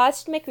 We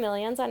watched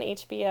McMillions on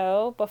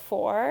HBO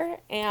before,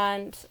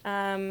 and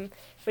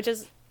which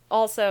is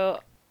also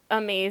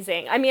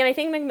amazing. I mean, I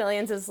think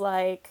McMillions is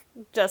like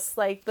just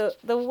like the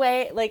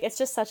way like it's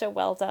just such a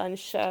well done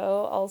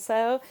show.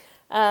 Also,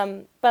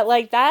 but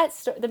like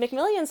the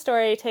McMillions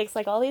story takes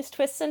like all these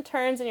twists and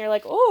turns, and you're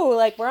like, oh,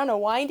 like we're on a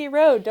windy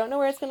road, don't know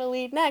where it's gonna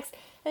lead next.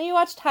 And you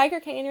watch Tiger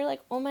King and you're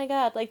like, oh my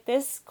god, like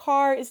this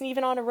car isn't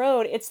even on a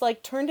road. It's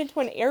like turned into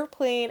an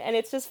airplane and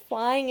it's just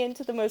flying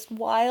into the most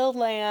wild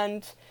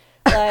land.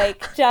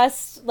 Like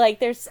just like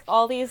there's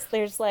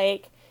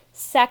like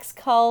sex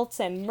cults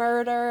and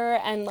murder,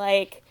 and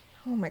like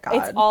Oh my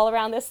it's God. all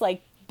around this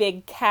like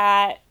big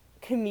cat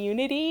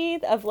community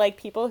of like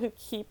people who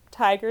keep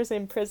tigers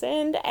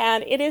imprisoned,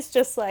 and it is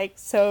just like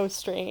so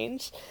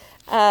strange.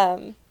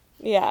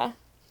 Yeah.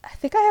 I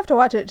think I have to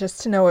watch it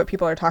just to know what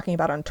people are talking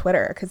about on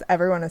Twitter because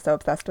everyone is so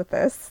obsessed with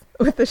this,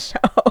 with the show.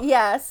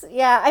 Yes,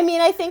 yeah. I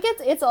mean, I think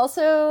it's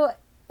also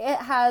it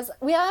has.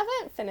 We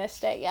haven't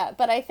finished it yet,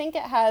 but I think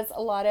it has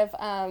a lot of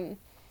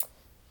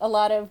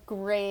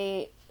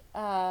great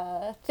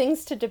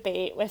things to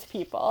debate with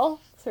people.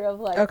 Sort of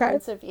like Okay.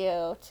 points of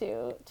view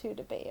to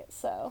debate.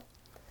 So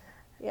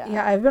yeah.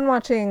 Yeah, I've been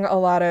watching a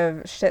lot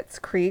of Schitt's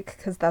Creek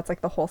because that's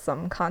like the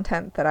wholesome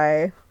content that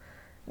I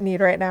need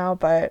right now.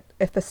 But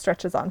if this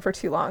stretches on for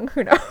too long,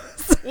 who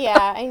knows?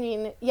 Yeah, I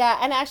mean, yeah,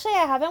 and actually,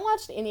 I haven't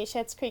watched any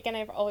Schitt's Creek, and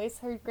I've always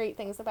heard great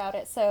things about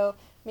it. So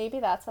maybe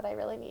that's what I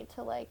really need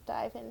to like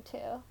dive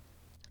into.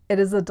 It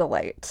is a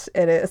delight.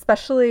 It is,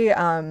 especially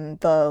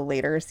the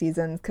later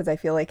seasons, because I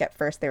feel like at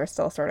first they were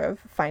still sort of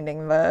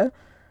finding the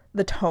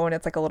tone.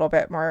 It's like a little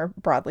bit more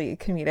broadly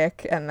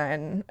comedic, and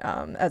then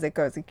as it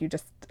goes, like you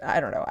just I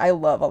don't know. I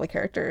love all the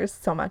characters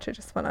so much. I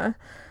just want to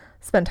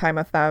spend time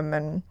with them,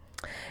 and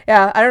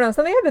yeah, I don't know.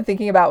 Something I've been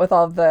thinking about with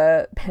all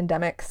the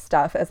pandemic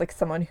stuff as like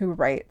someone who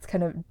writes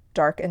kind of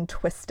dark and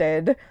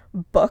twisted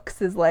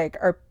books is like,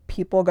 are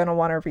people going to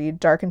want to read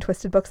dark and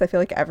twisted books? I feel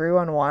like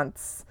everyone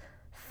wants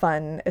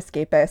fun,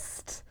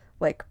 escapist,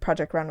 like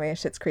Project Runway,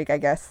 Schitt's Creek, I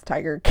guess,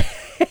 Tiger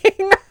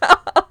King.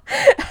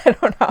 I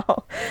don't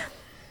know.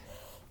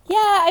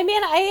 Yeah, I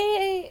mean,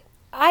 I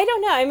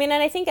don't know. I mean,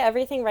 and I think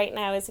everything right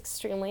now is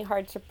extremely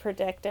hard to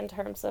predict in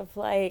terms of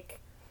like,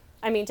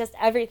 I mean, just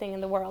everything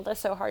in the world is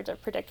so hard to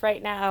predict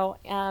right now,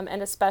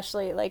 and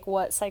especially like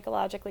what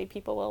psychologically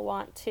people will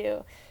want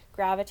to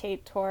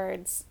gravitate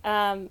towards.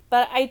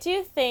 But I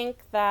do think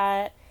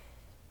that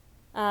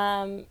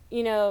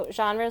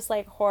genres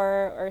like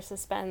horror or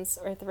suspense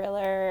or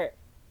thriller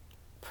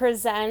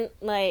present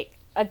like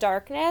a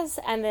darkness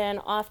and then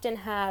often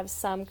have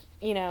some,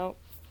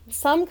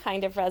 some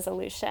kind of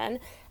resolution.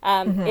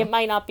 It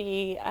might not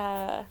be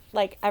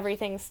like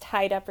everything's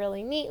tied up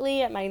really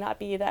neatly. It might not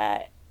be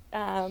that,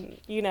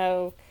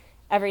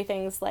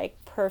 everything's like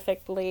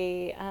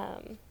perfectly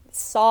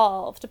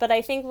solved. But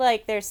I think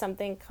like there's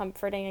something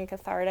comforting and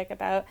cathartic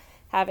about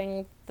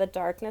having the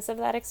darkness of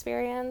that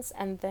experience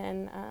and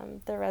then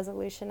the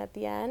resolution at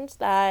the end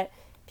that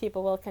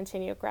people will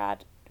continue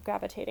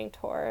gravitating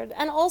toward.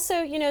 And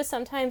also,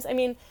 sometimes, I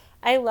mean,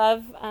 I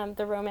love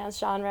the romance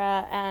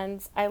genre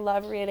and I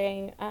love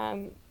reading,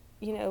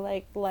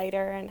 like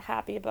lighter and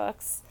happy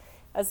books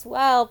as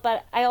well.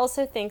 But I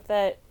also think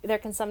that there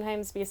can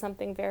sometimes be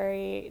something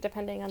very,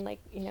 depending on like,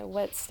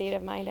 what state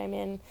of mind I'm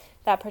in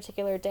that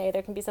particular day,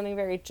 there can be something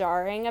very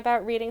jarring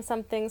about reading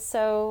something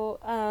so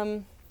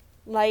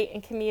light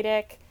and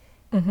comedic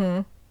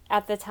Mm-hmm.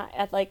 at the time,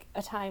 at like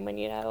a time when,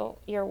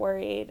 you're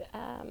worried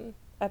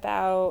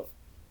about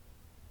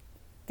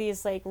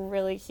these like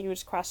really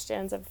huge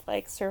questions of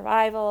like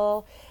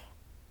survival.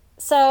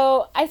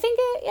 So I think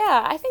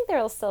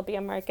there will still be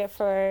a market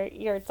for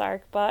your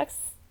dark books.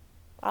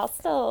 I'll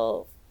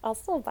still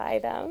buy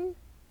them.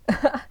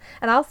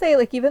 And I'll say,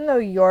 like, even though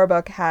your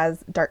book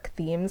has dark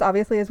themes,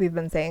 obviously, as we've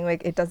been saying,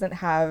 like, it doesn't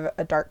have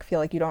a dark feel.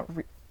 Like, you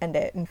don't end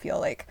it and feel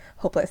like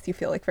hopeless. You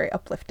feel like very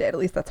uplifted. At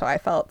least that's how I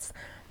felt.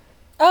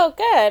 Oh,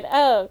 good.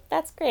 Oh,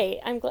 that's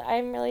great.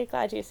 I'm really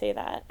glad you say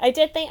that. I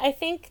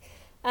think,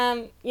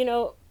 you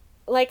know,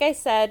 like I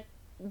said,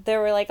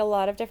 there were like a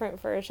lot of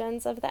different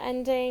versions of the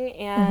ending,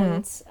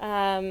 Mm-hmm.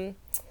 and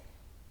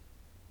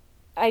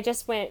I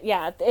just went,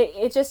 yeah,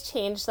 it just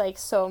changed like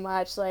so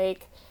much.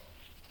 Like,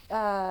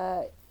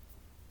 uh,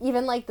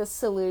 even like the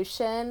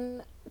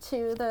solution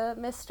to the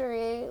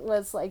mystery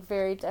was like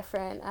very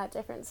different at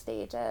different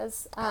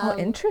stages. Oh,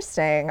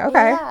 interesting.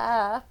 Okay.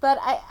 Yeah, but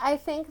I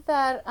think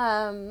that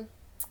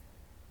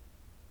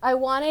I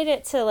wanted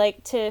it to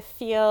like to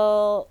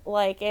feel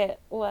like it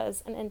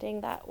was an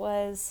ending that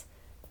was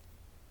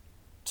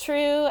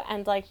true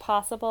and like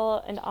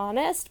possible and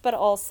honest, but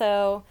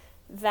also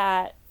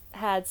that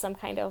had some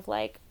kind of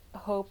like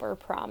hope or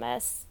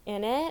promise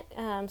in it.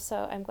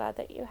 So I'm glad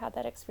that you had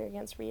that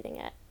experience reading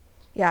it.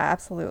 Yeah,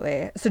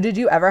 absolutely. So, did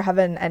you ever have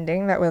an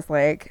ending that was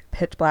like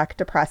pitch black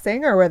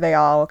depressing, or were they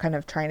all kind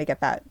of trying to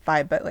get that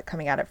vibe, but like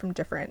coming at it from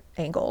different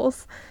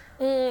angles?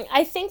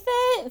 I think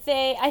that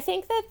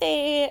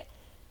they,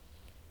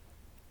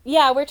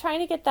 yeah, we're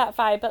trying to get that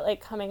vibe, but like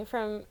coming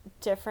from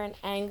different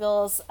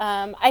angles.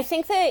 I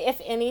think that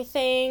if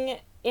anything,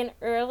 in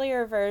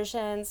earlier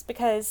versions,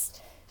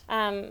 because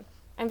I'm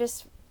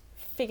just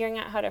figuring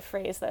out how to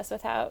phrase this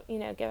without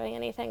giving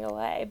anything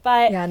away,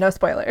 but Yeah, no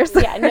spoilers.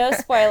 yeah, no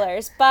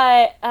spoilers.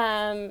 But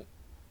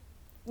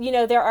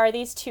there are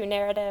these two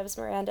narratives,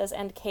 Miranda's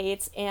and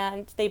Kate's,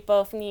 and they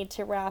both need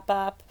to wrap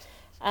up.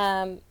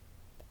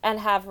 And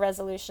have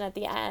resolution at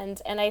the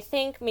end. And I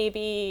think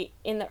maybe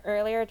in the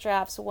earlier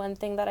drafts, one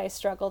thing that I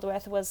struggled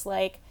with was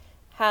like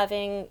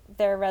having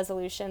their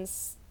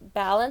resolutions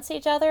balance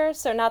each other.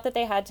 So not that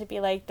they had to be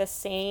like the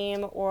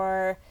same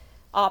or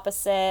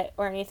opposite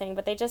or anything,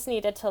 but they just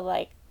needed to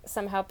like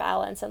somehow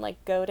balance and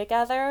like go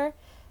together.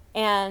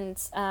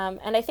 And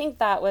I think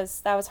that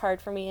was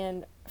hard for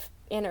me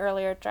in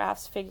earlier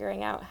drafts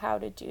figuring out how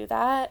to do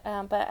that.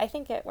 But I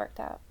think it worked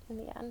out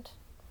in the end.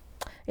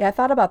 Yeah, I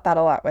thought about that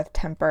a lot with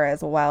Temper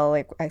as well.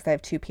 Like, I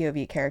have two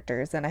POV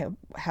characters, and I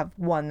have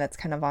one that's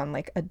kind of on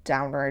like a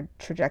downward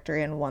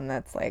trajectory, and one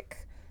that's like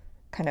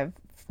kind of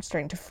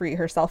starting to free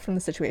herself from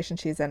the situation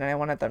she's in. And I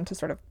wanted them to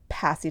sort of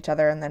pass each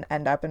other and then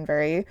end up in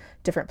very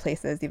different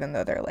places, even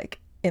though they're like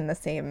in the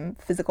same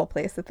physical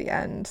place at the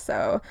end.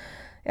 So,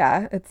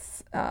 yeah,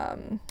 it's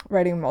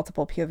writing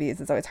multiple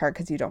POVs is always hard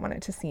because you don't want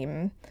it to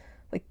seem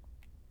like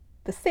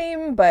the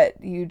same,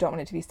 but you don't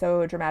want it to be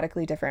so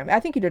dramatically different. I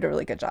think you did a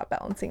really good job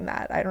balancing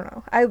that. I don't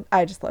know.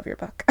 I just love your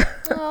book.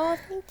 Oh,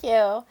 thank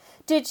you.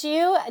 Did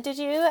you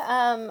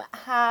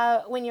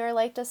have when you were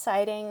like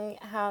deciding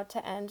how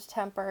to end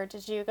Temper,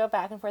 did you go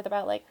back and forth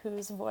about like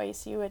whose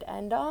voice you would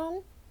end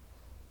on?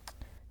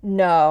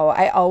 No,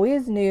 I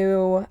always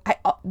knew.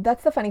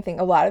 That's the funny thing.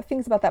 A lot of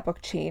things about that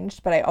book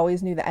changed, but I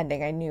always knew the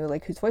ending. I knew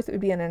like whose voice it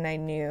would be in, and I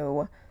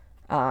knew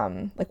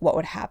like what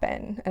would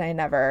happen, and I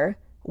never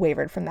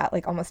wavered from that.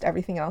 Like almost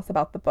everything else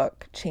about the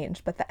book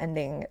changed, but the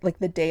ending, like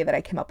the day that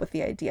I came up with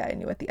the idea, I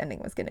knew what the ending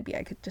was going to be.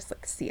 I could just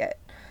like see it.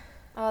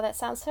 Oh, that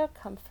sounds so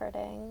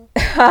comforting.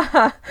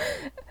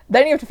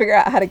 Then you have to figure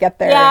out how to get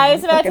there Yeah, I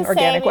was in about like an to say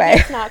organic maybe way.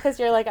 it's not because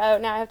you're like, oh,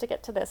 now I have to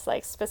get to this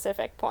like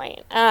specific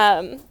point.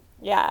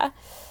 Yeah.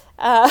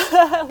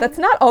 That's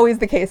not always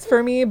the case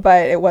for me,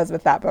 but it was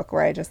with that book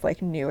where I just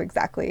like knew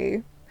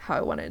exactly how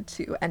I wanted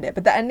to end it.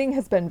 But the ending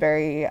has been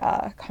very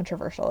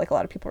controversial. Like a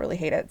lot of people really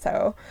hate it.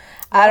 So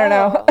I don't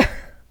know.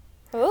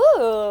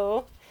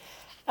 Oh. Ooh.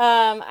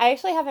 I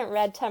actually haven't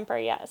read Temper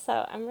yet,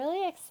 so I'm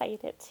really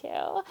excited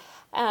to.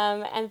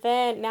 And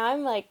then now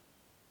I'm like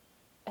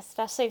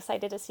especially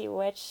excited to see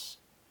which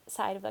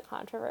side of the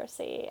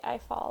controversy I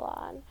fall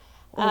on.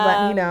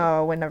 Let me Um,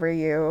 know whenever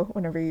you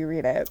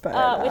read it.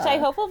 But which I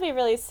hope will be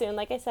really soon.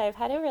 Like I said, I've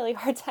had a really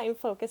hard time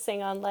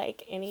focusing on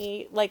like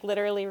any, like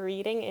literally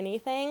reading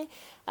anything,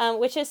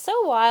 which is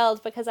so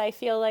wild because I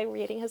feel like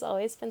reading has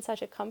always been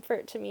such a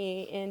comfort to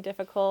me in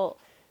difficult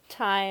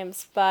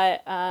times.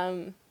 But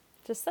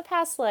just the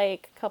past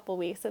like couple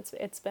weeks,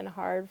 it's been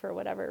hard for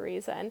whatever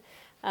reason.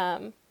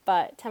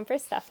 But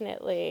Temper's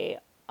definitely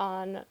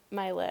on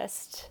my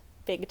list,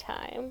 big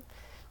time.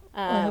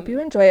 well, I hope you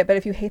Um, enjoy it. But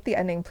if you hate the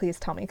ending, please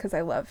tell me because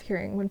I love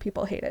hearing when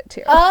people hate it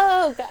too.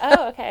 oh,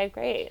 okay,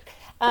 great.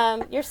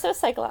 You're so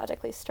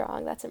psychologically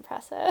strong. That's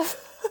impressive.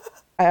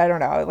 I don't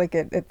know. Like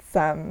it's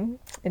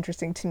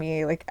interesting to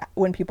me. Like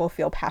when people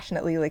feel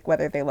passionately, like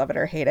whether they love it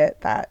or hate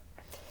it. That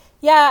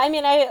Yeah, I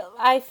mean,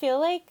 I feel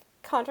like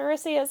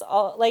controversy is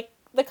all like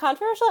the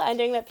controversial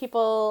ending that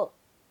people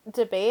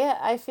debate.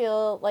 I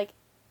feel like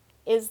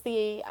is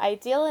the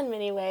ideal in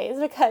many ways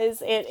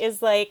because it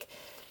is like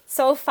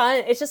so fun.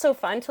 It's just so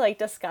fun to like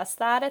discuss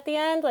that at the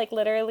end. Like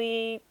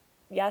literally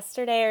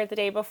yesterday or the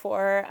day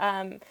before,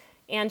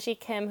 Angie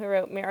Kim, who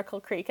wrote Miracle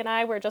Creek, and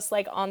I were just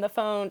like on the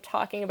phone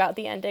talking about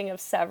the ending of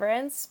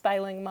Severance by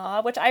Ling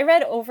Ma, which I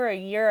read over a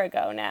year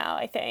ago now,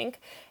 I think.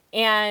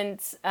 And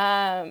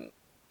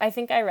I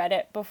think I read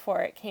it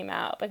before it came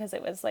out because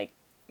it was like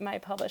my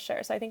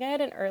publisher. So I think I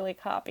had an early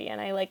copy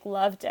and I like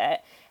loved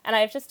it. And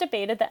I've just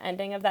debated the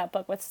ending of that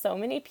book with so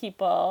many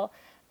people.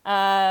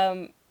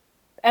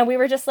 And we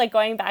were just like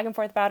going back and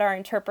forth about our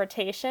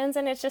interpretations,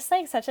 and it's just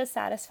like such a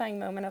satisfying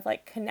moment of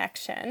like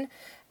connection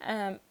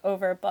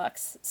over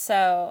books.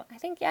 So I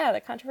think yeah,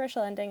 the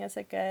controversial ending is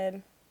it's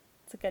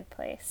a good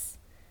place.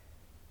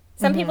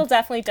 Some people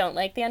definitely don't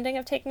like the ending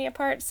of Take Me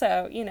Apart,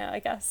 so you know, I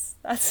guess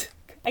that's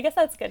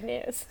good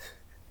news.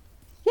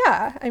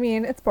 yeah. I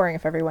mean, it's boring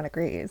if everyone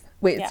agrees.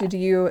 Wait, so Yeah. do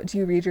you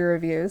read your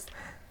reviews?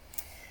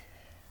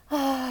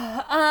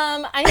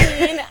 I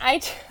mean,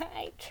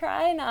 I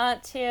try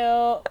not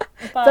to,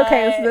 It's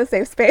okay. This is but a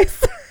safe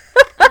space.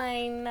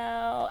 I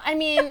know. I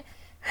mean,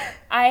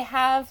 I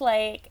have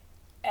like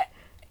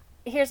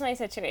here's my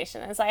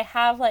situation is I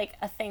have like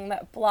a thing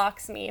that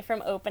blocks me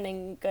from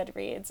opening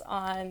Goodreads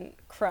on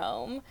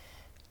Chrome,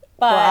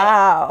 but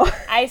Wow.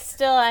 I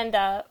still end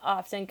up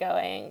often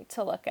going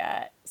to look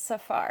at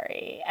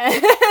Safari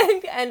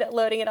and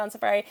loading it on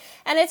Safari.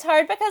 And it's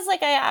hard because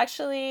like I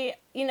actually,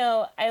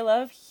 I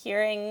love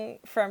hearing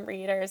from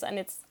readers and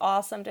it's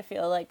awesome to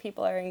feel like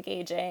people are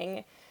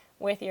engaging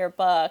with your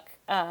book.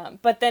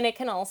 But then it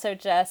can also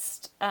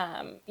just,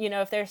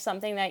 if there's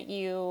something that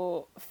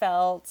you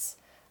felt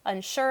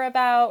unsure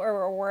about or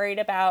were worried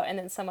about, and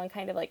then someone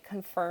kind of like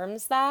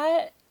confirms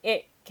that,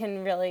 it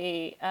can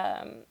really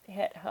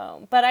hit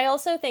home. But I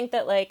also think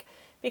that like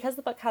because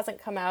the book hasn't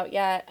come out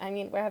yet, I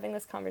mean, we're having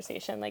this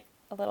conversation like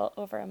a little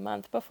over a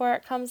month before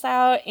it comes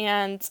out,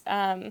 and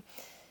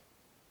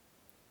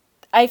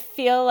I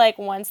feel like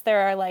once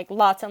there are like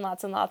lots and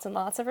lots and lots and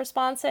lots of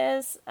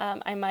responses,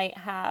 I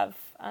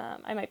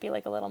might be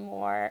like a little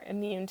more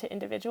immune to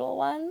individual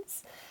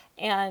ones,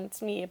 and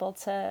be able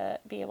to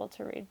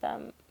read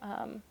them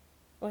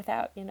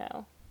without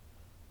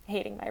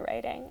hating my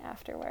writing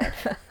afterward.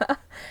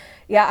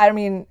 Yeah, I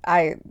mean,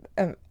 I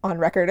am on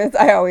record as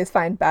I always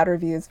find bad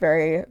reviews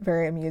very,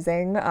 very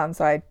amusing.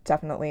 So I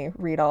definitely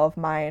read all of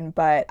mine.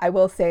 But I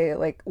will say,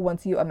 like,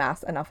 once you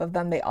amass enough of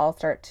them, they all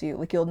start to,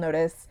 like, you'll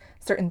notice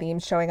certain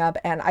themes showing up.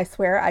 And I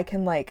swear I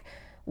can, like,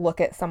 look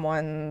at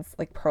someone's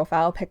like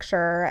profile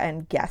picture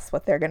and guess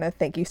what they're going to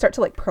think. You start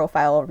to like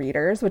profile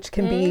readers, which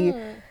can be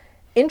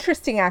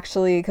interesting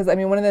actually, because I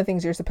mean, one of the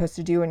things you're supposed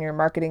to do when you're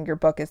marketing your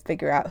book is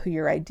figure out who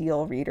your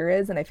ideal reader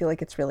is. And I feel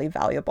like it's really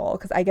valuable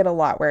because I get a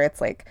lot where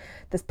it's like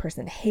this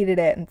person hated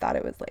it and thought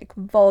it was like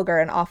vulgar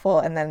and awful.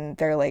 And then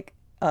they're like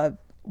a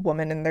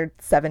woman in their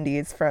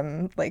 70s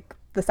from like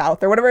the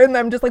South or whatever. And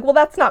I'm just like, well,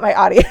 that's not my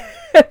audience.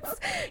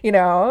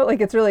 Like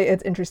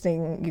it's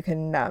interesting. You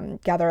can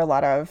gather a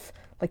lot of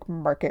like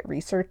market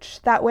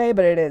research that way,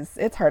 but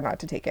it's hard not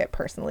to take it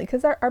personally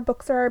because our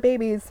books are our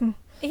babies.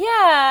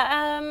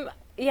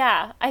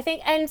 Yeah, I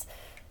think, and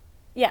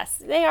yes,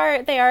 they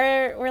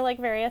are, we're like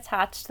very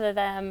attached to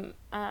them,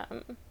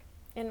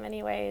 in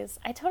many ways.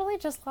 I totally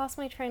just lost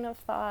my train of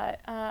thought.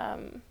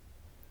 I'm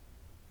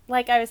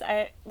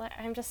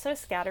just so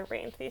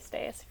scatterbrained these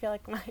days. I feel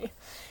like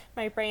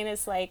my brain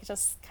is like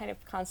just kind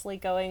of constantly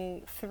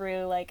going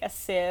through like a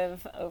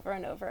sieve over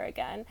and over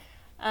again.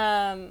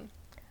 Anyway,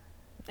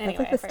 that's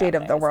like the state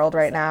of the world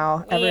right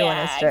now. Everyone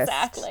is just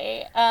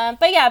exactly.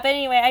 But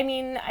anyway, I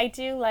mean, I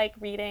do like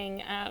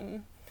reading.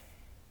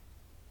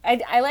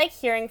 I like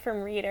hearing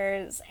from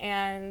readers,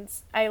 and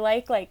I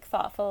like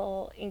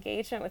thoughtful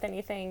engagement with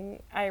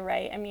anything I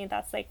write. I mean,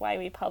 that's like why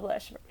we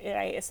publish,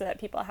 right? So that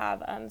people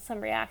have some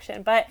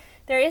reaction. But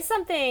there is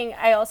something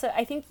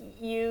I think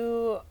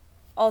you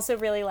also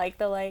really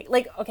like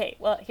okay,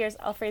 well,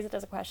 I'll phrase it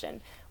as a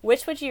question.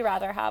 Which would you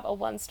rather have, a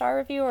 1-star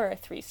review or a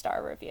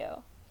 3-star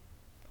review?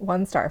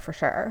 1-star for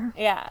sure.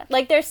 Yeah.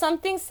 Like there's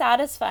something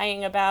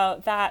satisfying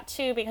about that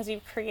too, because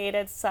you've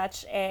created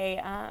such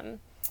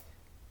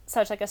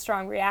like a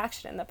strong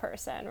reaction in the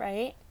person,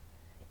 right?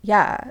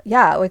 Yeah.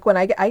 Like when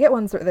I get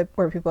ones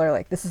where people are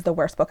like, "This is the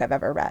worst book I've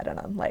ever read," and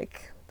I'm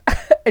like,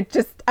 I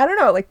don't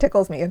know, it like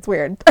tickles me. It's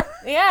weird.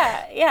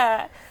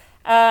 Yeah.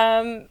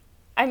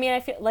 I mean, I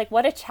feel like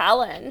what a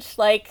challenge.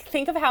 Like,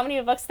 think of how many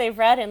books they've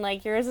read, and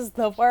like yours is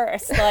the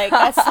worst. Like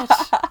that's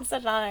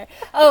such an honor.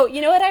 Oh,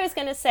 you know what I was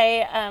gonna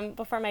say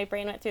before my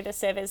brain went through the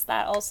sieve is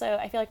that also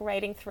I feel like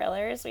writing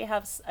thrillers, we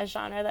have a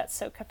genre that's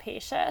so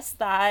capacious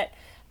that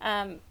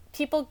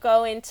people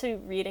go into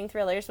reading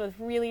thrillers with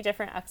really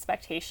different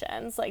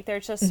expectations. Like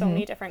there's just so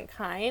many different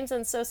kinds,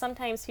 and so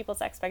sometimes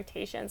people's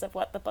expectations of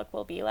what the book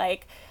will be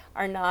like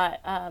are not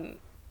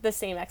the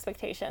same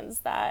expectations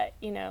that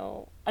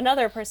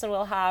another person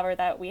will have or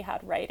that we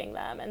had writing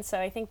them. And so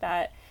I think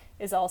that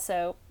is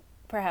also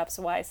perhaps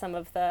why some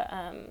of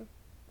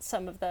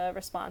the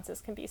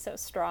responses can be so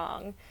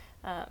strong,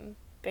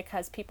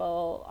 because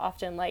people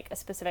often like a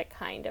specific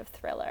kind of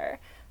thriller.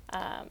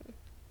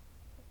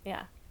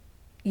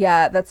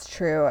 Yeah, that's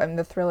true. I mean,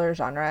 the thriller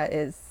genre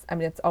it's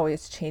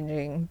always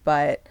changing,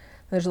 but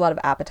there's a lot of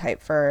appetite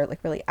for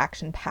like really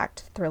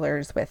action-packed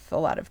thrillers with a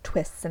lot of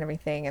twists and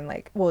everything. And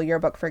like, well, your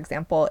book, for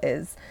example,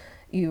 is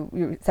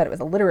you said it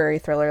was a literary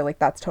thriller. Like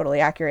that's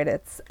totally accurate.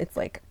 It's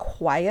like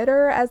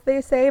quieter, as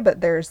they say,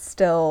 but there's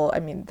still,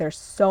 I mean, there's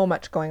so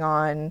much going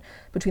on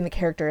between the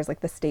characters. Like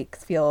the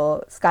stakes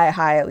feel sky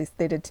high. At least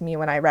they did to me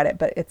when I read it.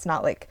 But it's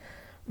not like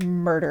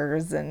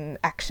murders and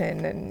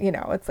action and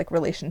it's like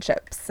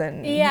relationships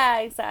and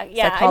exactly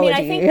psychology. I mean,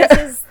 I think this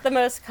is the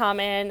most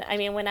common. I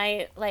mean, when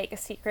I like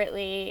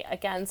secretly,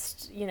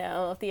 against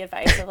the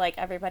advice of like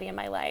everybody in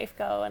my life,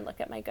 go and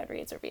look at my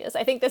Goodreads reviews,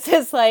 I think this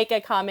is like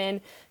a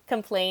common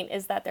complaint,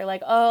 is that they're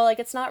like, oh, like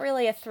it's not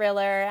really a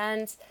thriller.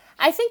 And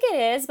I think it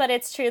is, but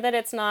it's true that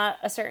it's not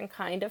a certain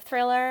kind of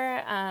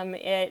thriller.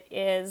 It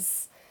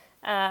is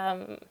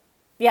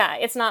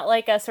it's not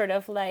like a sort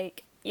of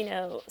like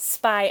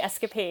spy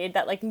escapade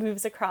that like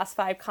moves across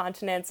 5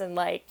 continents and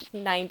like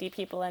 90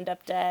 people end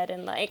up dead,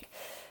 and like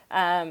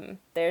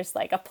there's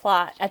like a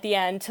plot at the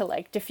end to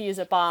like defuse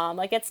a bomb.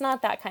 Like it's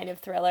not that kind of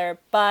thriller,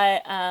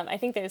 but I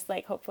think there's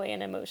like hopefully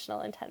an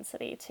emotional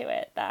intensity to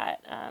it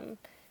that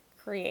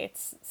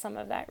creates some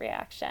of that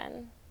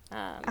reaction.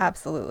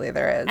 Absolutely,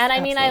 there is. And I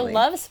mean, Absolutely.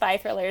 I love spy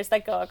thrillers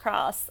that go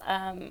across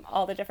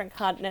all the different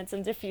continents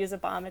and defuse a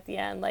bomb at the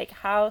end. Like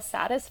how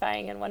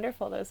satisfying and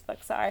wonderful those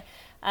books are.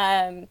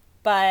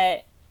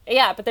 But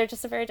they're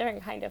just a very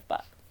different kind of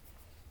book.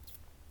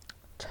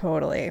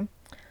 Totally.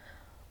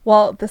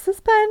 Well, this has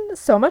been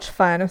so much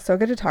fun. It's so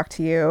good to talk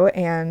to you.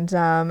 And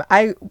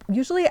I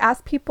usually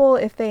ask people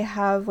if they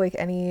have like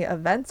any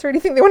events or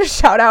anything they want to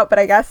shout out, but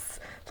I guess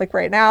like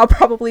right now,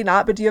 probably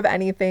not. But do you have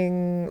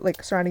anything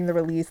like surrounding the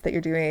release that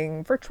you're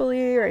doing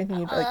virtually or anything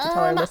you'd like to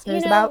tell our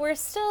listeners about? We're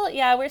still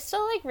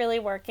like really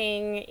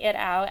working it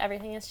out.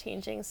 Everything is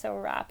changing so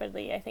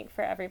rapidly, I think,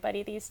 for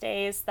everybody these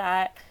days,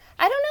 that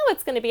I don't know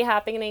what's going to be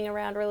happening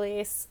around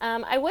release.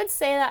 I would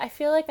say that I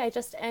feel like I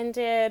just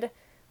ended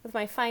with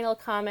my final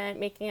comment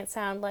making it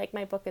sound like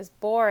my book is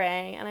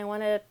boring, and I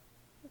want to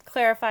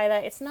clarify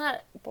that it's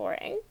not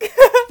boring.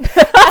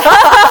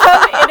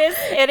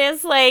 It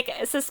is like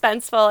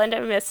suspenseful and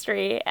a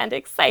mystery and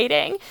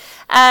exciting.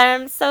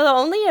 So the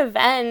only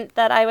event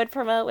that I would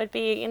promote would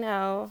be,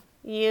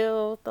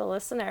 you, the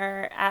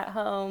listener at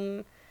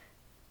home,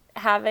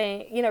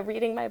 having,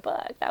 reading my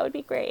book. That would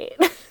be great.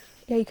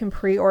 Yeah, you can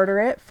pre-order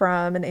it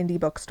from an indie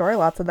bookstore.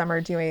 Lots of them are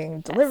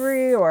doing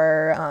delivery Yes.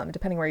 or,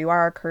 depending where you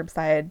are,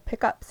 curbside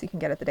pickups. You can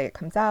get it the day it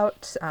comes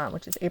out,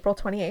 which is April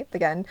 28th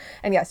again.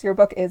 And yes, your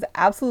book is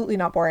absolutely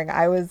not boring.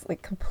 I was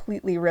like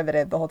completely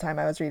riveted the whole time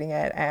I was reading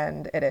it,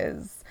 and it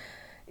is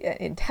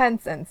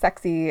intense and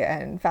sexy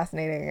and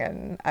fascinating,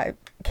 and I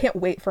can't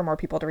wait for more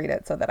people to read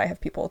it so that I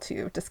have people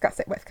to discuss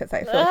it with, because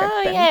I feel like I've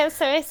Oh been yeah, I'm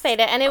so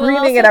excited, and it will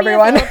screaming also at be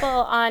everyone.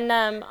 available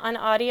on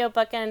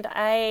audiobook, and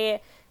I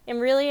am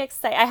really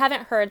excited. I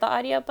haven't heard the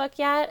audiobook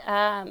yet,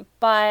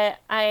 but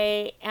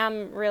I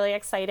am really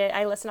excited.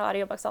 I listen to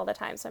audiobooks all the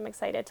time, so I'm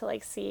excited to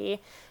like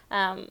see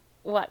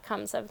what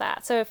comes of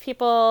that. So if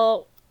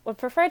people would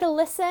prefer to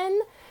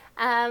listen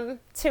to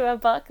a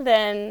book,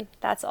 then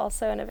that's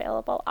also an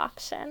available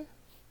option.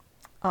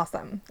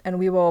 Awesome. And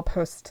we will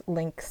post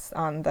links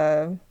on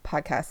the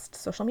podcast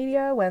social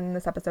media when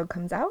this episode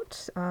comes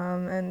out.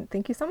 And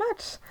thank you so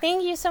much.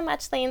 Thank you so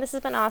much, Layne. This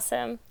has been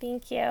awesome.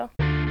 Thank you.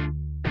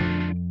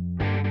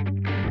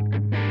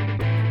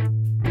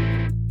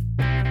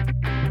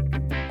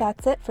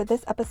 That's it for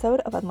this episode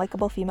of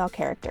Unlikable Female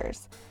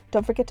Characters.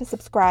 Don't forget to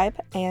subscribe,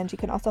 and you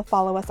can also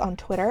follow us on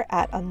Twitter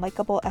at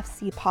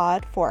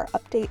UnlikableFCPod for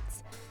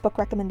updates, book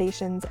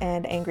recommendations,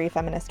 and angry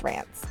feminist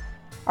rants.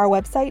 Our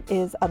website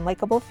is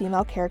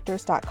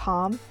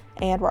unlikablefemalecharacters.com,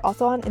 and we're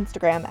also on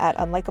Instagram at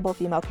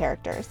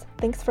unlikablefemalecharacters.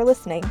 Thanks for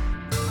listening.